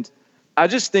 And I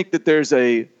just think that there's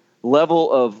a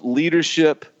level of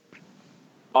leadership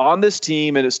on this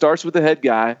team, and it starts with the head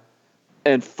guy,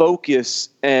 and focus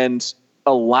and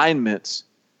alignment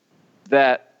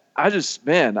that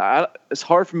it's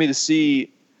hard for me to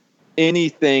see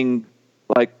anything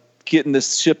like getting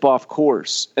this ship off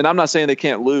course. And I'm not saying they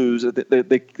can't lose;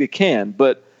 they can,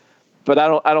 but I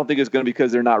don't think it's going to be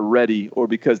because they're not ready or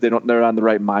because they're on the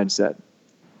right mindset.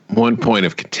 One point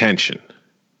of contention.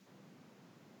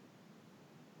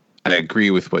 I agree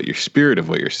with what your spirit of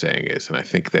what you're saying is, and I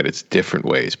think that it's different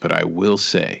ways. But I will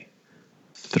say,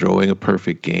 throwing a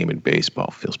perfect game in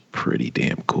baseball feels pretty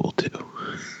damn cool too.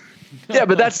 Yeah,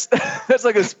 but that's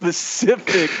like a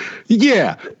specific.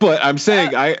 Yeah, but I'm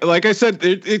saying like I said,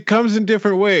 it comes in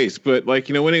different ways. But like,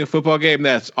 you know, winning a football game,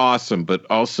 that's awesome. But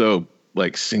also,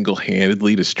 like,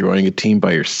 single-handedly destroying a team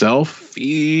by yourself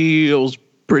feels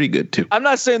pretty good too. I'm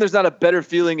not saying there's not a better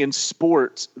feeling in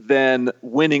sports than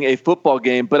winning a football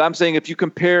game, but I'm saying if you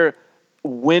compare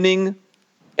winning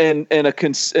and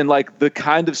like the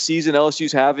kind of season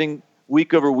LSU's having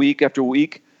week over week after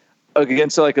week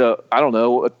against like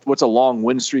what's a long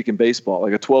win streak in baseball,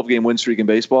 like a 12-game win streak in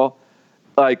baseball,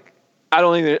 like I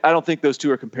don't think those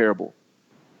two are comparable.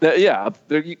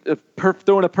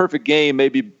 Throwing a perfect game may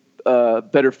be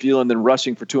better feeling than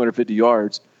rushing for 250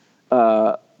 yards.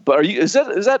 But is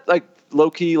that like low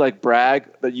key like brag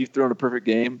that you've thrown a perfect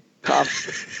game, Tom?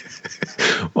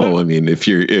 Well, I mean, if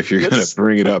you're gonna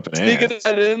bring it up, sneaking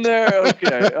that in there,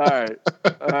 okay,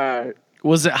 all right.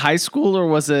 Was it high school or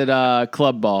was it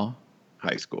club ball?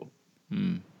 High school.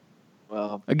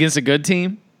 Well, against a good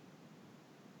team?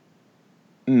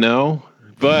 No,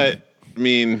 but I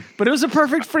mean, but it was a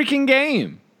perfect freaking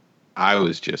game. I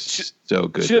was just so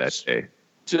good that day.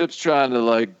 Chip's trying to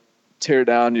like tear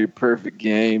down your perfect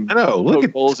game. I know. Look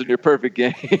at holes in your perfect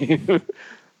game.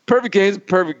 Perfect game's a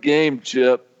perfect game,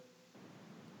 Chip.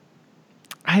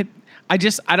 I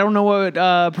don't know what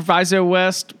Proviso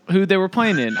West who they were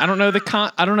playing in. I don't know the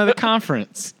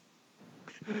conference.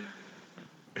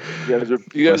 You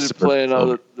guys are playing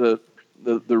all the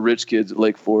rich kids at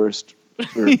Lake Forest.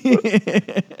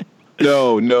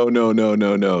 No.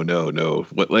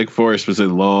 What Lake Forest was a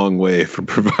long way from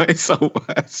Proviso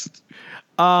West.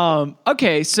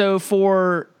 Okay, so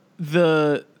for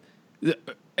the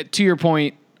to your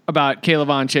point about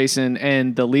K'Lavon Chaisson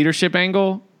and the leadership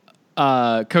angle,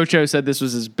 Coach O said this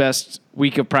was his best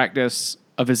week of practice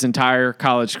of his entire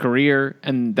college career,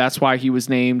 and that's why he was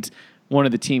named one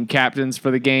of the team captains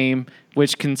for the game,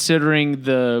 which, considering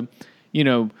the,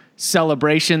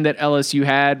 celebration that LSU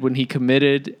had when he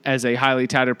committed as a highly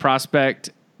touted prospect,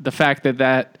 the fact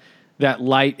that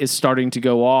light is starting to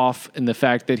go off, and the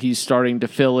fact that he's starting to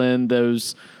fill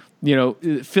into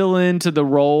the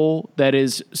role that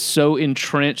is so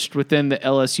entrenched within the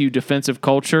LSU defensive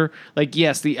culture. Like,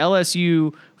 yes, the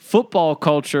LSU football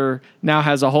culture now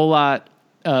has a whole lot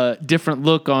different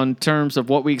look on terms of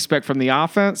what we expect from the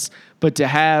offense, but to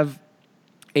have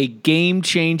a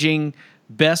game-changing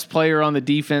best player on the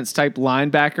defense type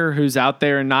linebacker who's out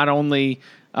there and not only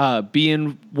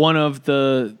being one of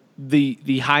the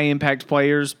high impact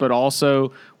players, but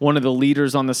also one of the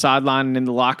leaders on the sideline and in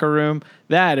the locker room,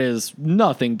 that is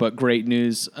nothing but great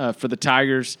news for the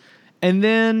Tigers. And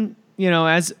then,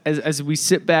 as we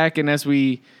sit back and as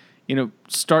we,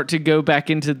 start to go back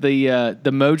into the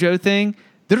mojo thing,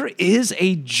 there is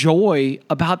a joy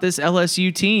about this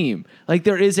LSU team. Like,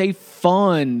 there is a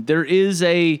fun, there's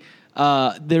a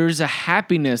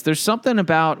happiness. There's something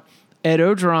about Ed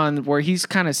Orgeron where he's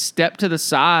kind of stepped to the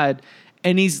side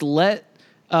and he's let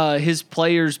his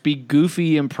players be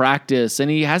goofy in practice,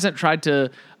 and he hasn't tried to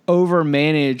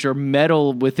overmanage or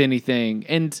meddle with anything.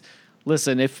 And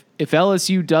listen, if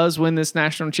LSU does win this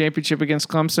national championship against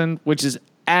Clemson, which is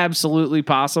absolutely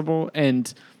possible,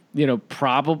 and I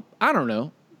don't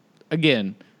know.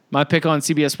 Again, my pick on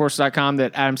CBSSports.com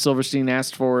that Adam Silverstein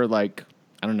asked for,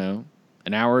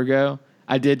 an hour ago,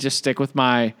 I did just stick with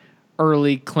my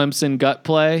early Clemson gut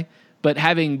play. But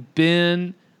having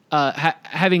been,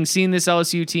 having seen this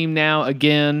LSU team now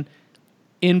again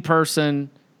in person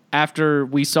after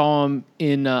we saw them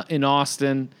in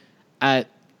Austin,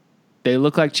 they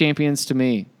look like champions to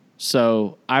me.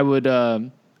 So I would,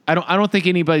 I don't think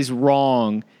anybody's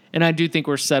wrong, and I do think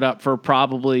we're set up for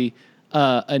probably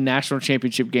a national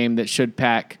championship game that should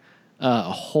pack a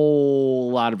whole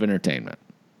lot of entertainment.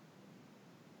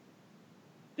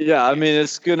 Yeah, I mean,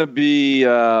 it's going to be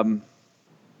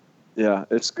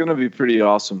it's going to be pretty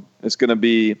awesome. It's going to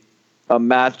be a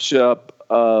matchup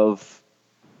of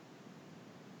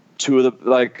two of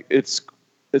the, it's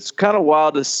kind of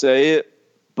wild to say it,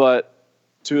 but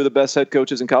two of the best head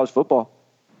coaches in college football.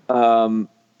 I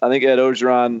think Ed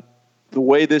Orgeron, the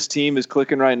way this team is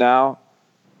clicking right now,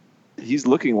 he's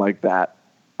looking like that.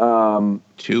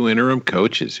 Two interim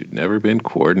coaches who'd never been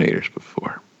coordinators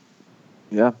before.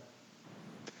 Yeah.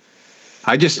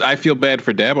 I feel bad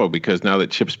for Dabo because now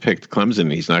that Chip's picked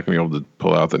Clemson, he's not going to be able to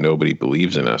pull out the nobody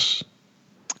believes in us.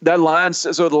 That line,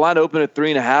 so the line opened at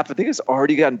 3.5. I think it's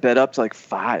already gotten bet up to like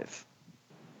 5,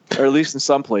 or at least in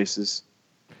some places.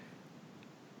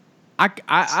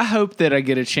 I hope that I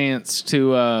get a chance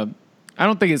to. I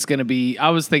don't think it's going to be.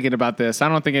 I was thinking about this. I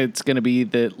don't think it's going to be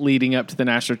the leading up to the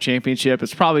national championship.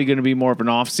 It's probably going to be more of an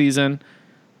off season.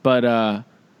 But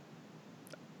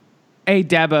hey,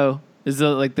 Dabo, this is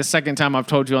like the second time I've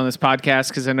told you on this podcast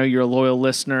because I know you're a loyal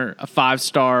listener, a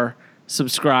 5-star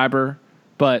subscriber.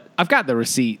 But I've got the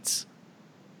receipts.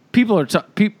 People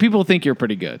think you're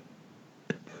pretty good.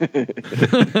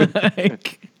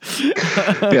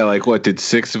 Yeah, like what did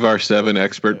 6 of our 7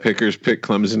 expert pickers pick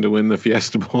Clemson to win the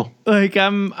Fiesta Bowl? Like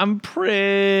I'm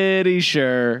pretty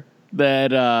sure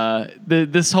that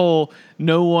this whole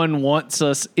no one wants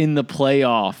us in the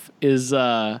playoff is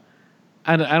I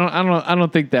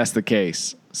don't think that's the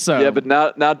case. So yeah, but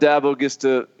now Dabo gets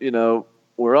to,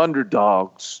 we're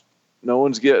underdogs. No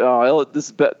one's getting.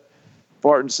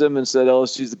 Barton Simmons said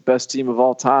LSU's the best team of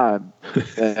all time.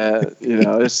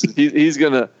 He's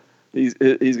gonna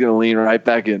lean right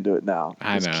back into it now.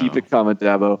 Just keep it coming,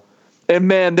 Dabo. And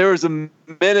man, there was a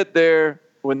minute there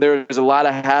when there was a lot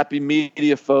of happy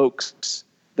media folks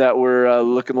that were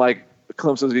looking like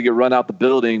Clemson was gonna get run out the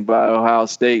building by Ohio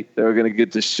State. They were gonna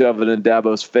get to shove it in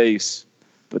Dabo's face,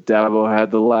 but Dabo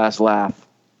had the last laugh.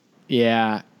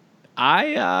 Yeah,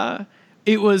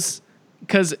 it was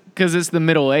because it's the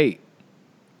middle 8.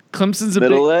 Clemson's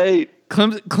middle 8.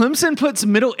 Clemson puts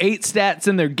middle 8 stats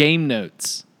in their game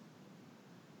notes.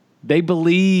 They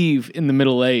believe in the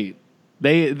middle 8.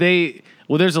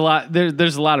 There's a lot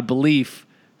of belief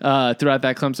throughout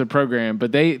that Clemson program,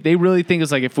 but they really think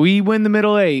it's like if we win the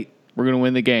middle 8, we're going to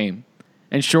win the game.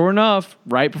 And sure enough,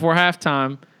 right before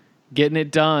halftime, getting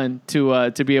it done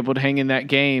to be able to hang in that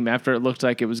game after it looked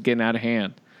like it was getting out of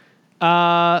hand.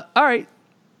 All right,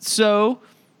 so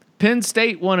Penn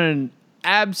State won an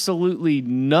absolutely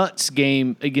nuts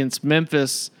game against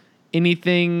Memphis.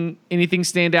 Anything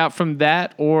stand out from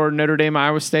that or Notre Dame,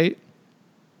 Iowa State?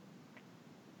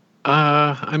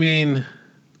 I mean,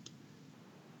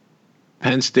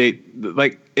 Penn State,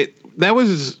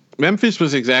 Memphis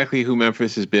was exactly who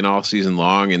Memphis has been all season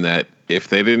long, in that if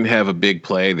they didn't have a big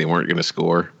play, they weren't going to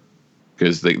score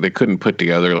because they couldn't put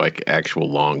together like actual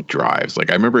long drives.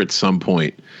 Like I remember at some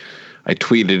point I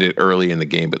tweeted it early in the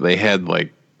game, but they had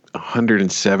like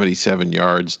 177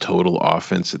 yards total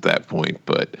offense at that point,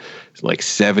 but like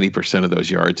 70% of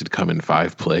those yards had come in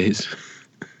 5 plays.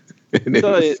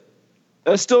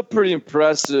 That's still pretty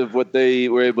impressive what they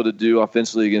were able to do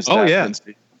offensively against Penn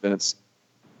State defense.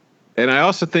 And I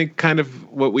also think kind of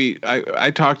what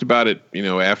I talked about it,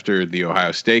 after the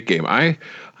Ohio State game. I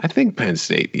think Penn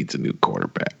State needs a new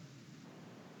quarterback.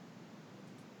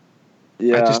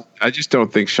 Yeah. I just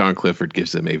don't think Sean Clifford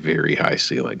gives them a very high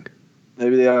ceiling.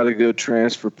 Maybe they ought to go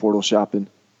transfer portal shopping.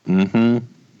 Mm-hmm.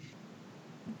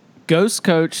 Ghost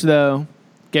coach, though,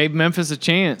 gave Memphis a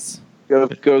chance.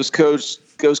 Ghost coach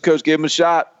gave him a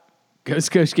shot.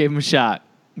 Ghost coach gave him a shot.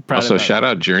 Also, shout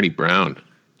out Journey Brown.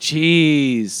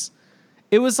 Jeez.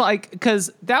 It was like,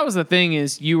 because that was the thing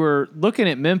is you were looking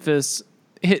at Memphis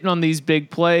hitting on these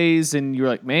big plays and you're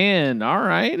like, man, all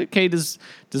right, okay, does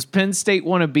Penn State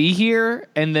want to be here?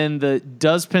 And then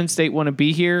does Penn State want to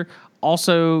be here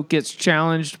also gets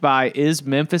challenged by, is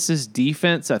Memphis's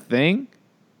defense a thing?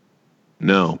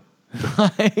 No.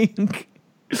 Like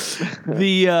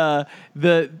because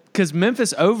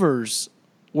Memphis overs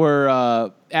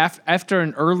were after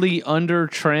an early under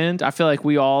trend. I feel like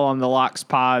we all on the Locks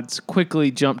pods quickly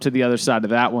jumped to the other side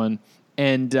of that one,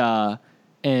 and the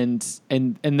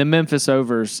Memphis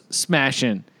overs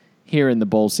smashing here in the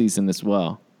bowl season as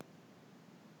well.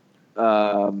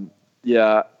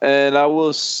 Yeah, and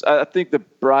I think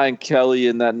that Brian Kelly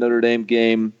in that Notre Dame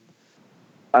game,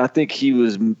 I think he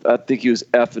was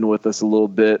effing with us a little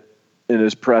bit in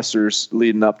his pressers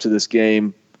leading up to this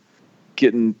game,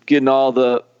 getting all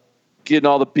the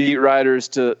beat writers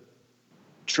to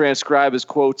transcribe his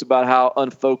quotes about how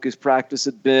unfocused practice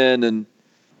had been, and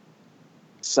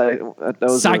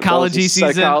psychology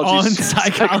season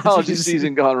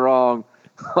gone wrong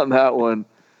on that one.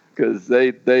 Because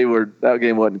that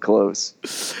game wasn't close.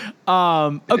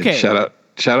 Okay. And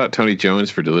shout out Tony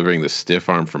Jones for delivering the stiff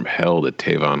arm from hell to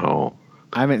Tavon Hall.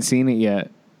 I haven't seen it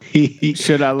yet.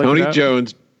 Should I look Tony it up?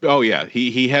 Jones Oh, yeah.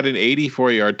 He had an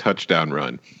 84-yard touchdown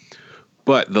run.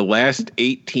 But the last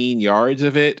 18 yards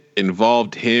of it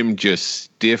involved him just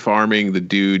stiff-arming the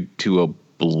dude to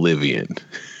oblivion.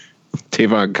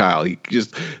 Tavon Kyle.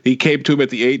 He came to him at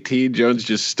the 18. Jones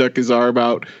just stuck his arm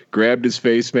out, grabbed his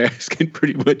face mask, and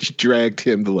pretty much dragged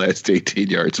him the last 18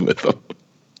 yards with him.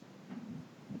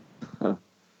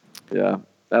 Yeah,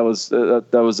 that was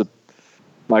a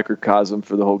microcosm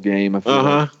for the whole game. I feel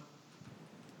like.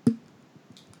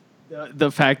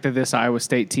 The fact that this Iowa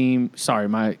State team, sorry,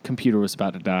 my computer was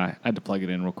about to die. I had to plug it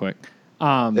in real quick.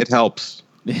 It helps.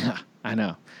 Yeah, I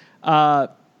know.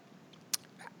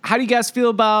 How do you guys feel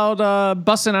about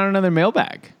busting out another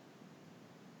mailbag?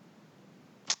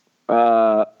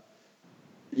 Yeah.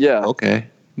 Okay.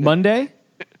 Monday?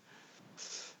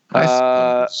 I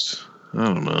suppose.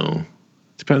 I don't know.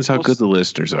 Depends how good the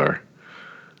listeners are.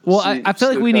 Well, I feel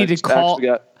like we need to call.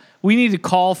 We need to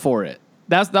call for it.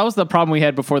 That was the problem we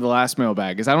had before the last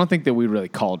mailbag. Is I don't think that we really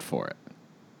called for it.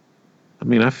 I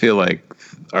mean, I feel like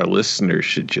our listeners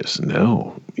should just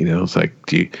know. You know, it's like,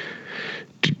 do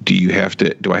you have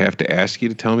to? Do I have to ask you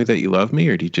to tell me that you love me,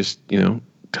 or do you just,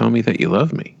 tell me that you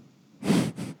love me?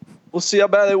 We'll see how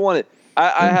bad they want it.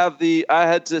 I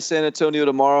head to San Antonio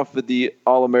tomorrow for the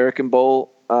All-American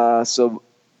Bowl. So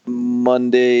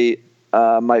Monday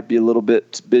might be a little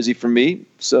bit busy for me.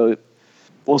 So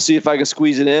we'll see if I can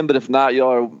squeeze it in. But if not,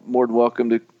 y'all are more than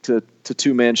welcome to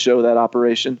two-man show that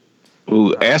operation.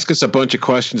 Ooh, ask us a bunch of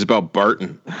questions about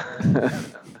Barton.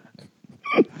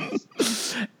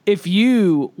 If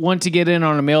you want to get in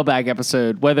on a mailbag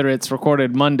episode, whether it's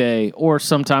recorded Monday or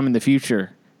sometime in the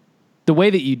future, the way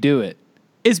that you do it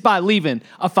is by leaving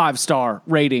a 5-star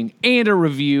rating and a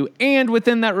review. And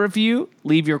within that review,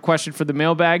 leave your question for the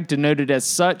mailbag denoted as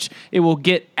such. It will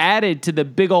get added to the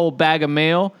big old bag of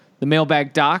mail, the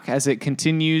mailbag doc, as it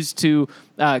continues to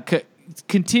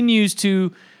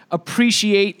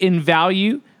appreciate in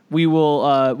value. We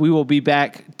will be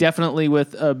back definitely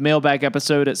with a mailbag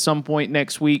episode at some point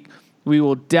next week. We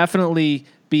will definitely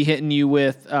be hitting you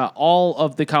with all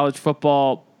of the college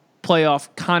football playoff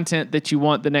content that you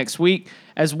want the next week,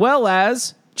 as well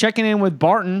as checking in with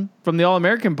Barton from the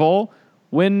All-American Bowl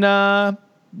whenever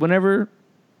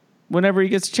he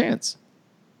gets a chance.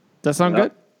 Does that sound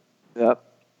good? Yep,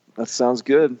 that sounds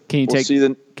good. You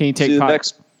can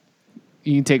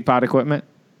take pod equipment,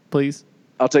 please.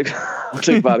 I'll take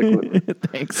pod equipment.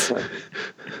 Thanks.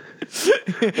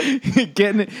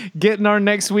 Getting our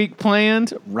next week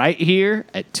planned right here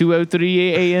at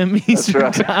 2:03 a.m.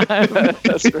 Eastern Time.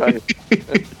 That's right.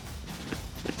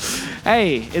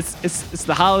 Hey, it's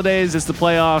the holidays. It's the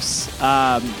playoffs.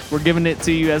 We're giving it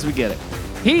to you as we get it.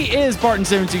 He is Barton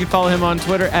Simmons. You can follow him on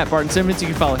Twitter at Barton Simmons. You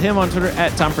can follow him on Twitter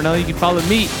at Tom Fernelli. You can follow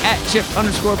me at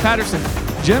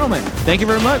Chip_Patterson. Gentlemen, thank you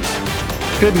very much.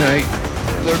 Good night.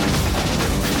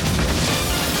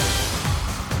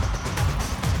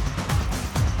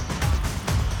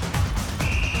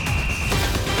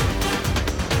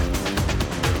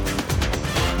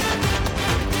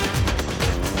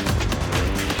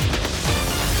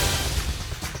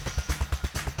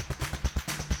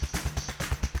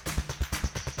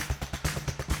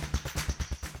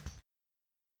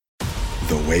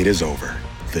 The wait is over.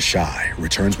 The Chi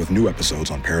returns with new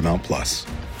episodes on Paramount+.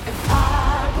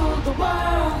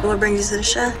 What brings you to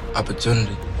the Chi?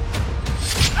 Opportunity.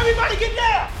 Everybody get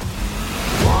down!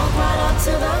 Walk right up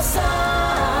to the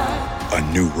side. A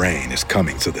new reign is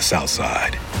coming to the South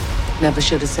Side. Never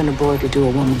should have sent a boy to do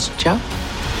a woman's job.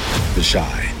 The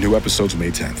Chi. New episodes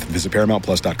May 10th. Visit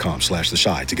ParamountPlus.com/The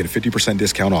Chi to get a 50%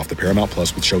 discount off the Paramount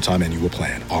Plus with Showtime annual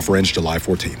plan. Offer ends July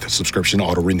 14th. Subscription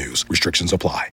auto renews. Restrictions apply.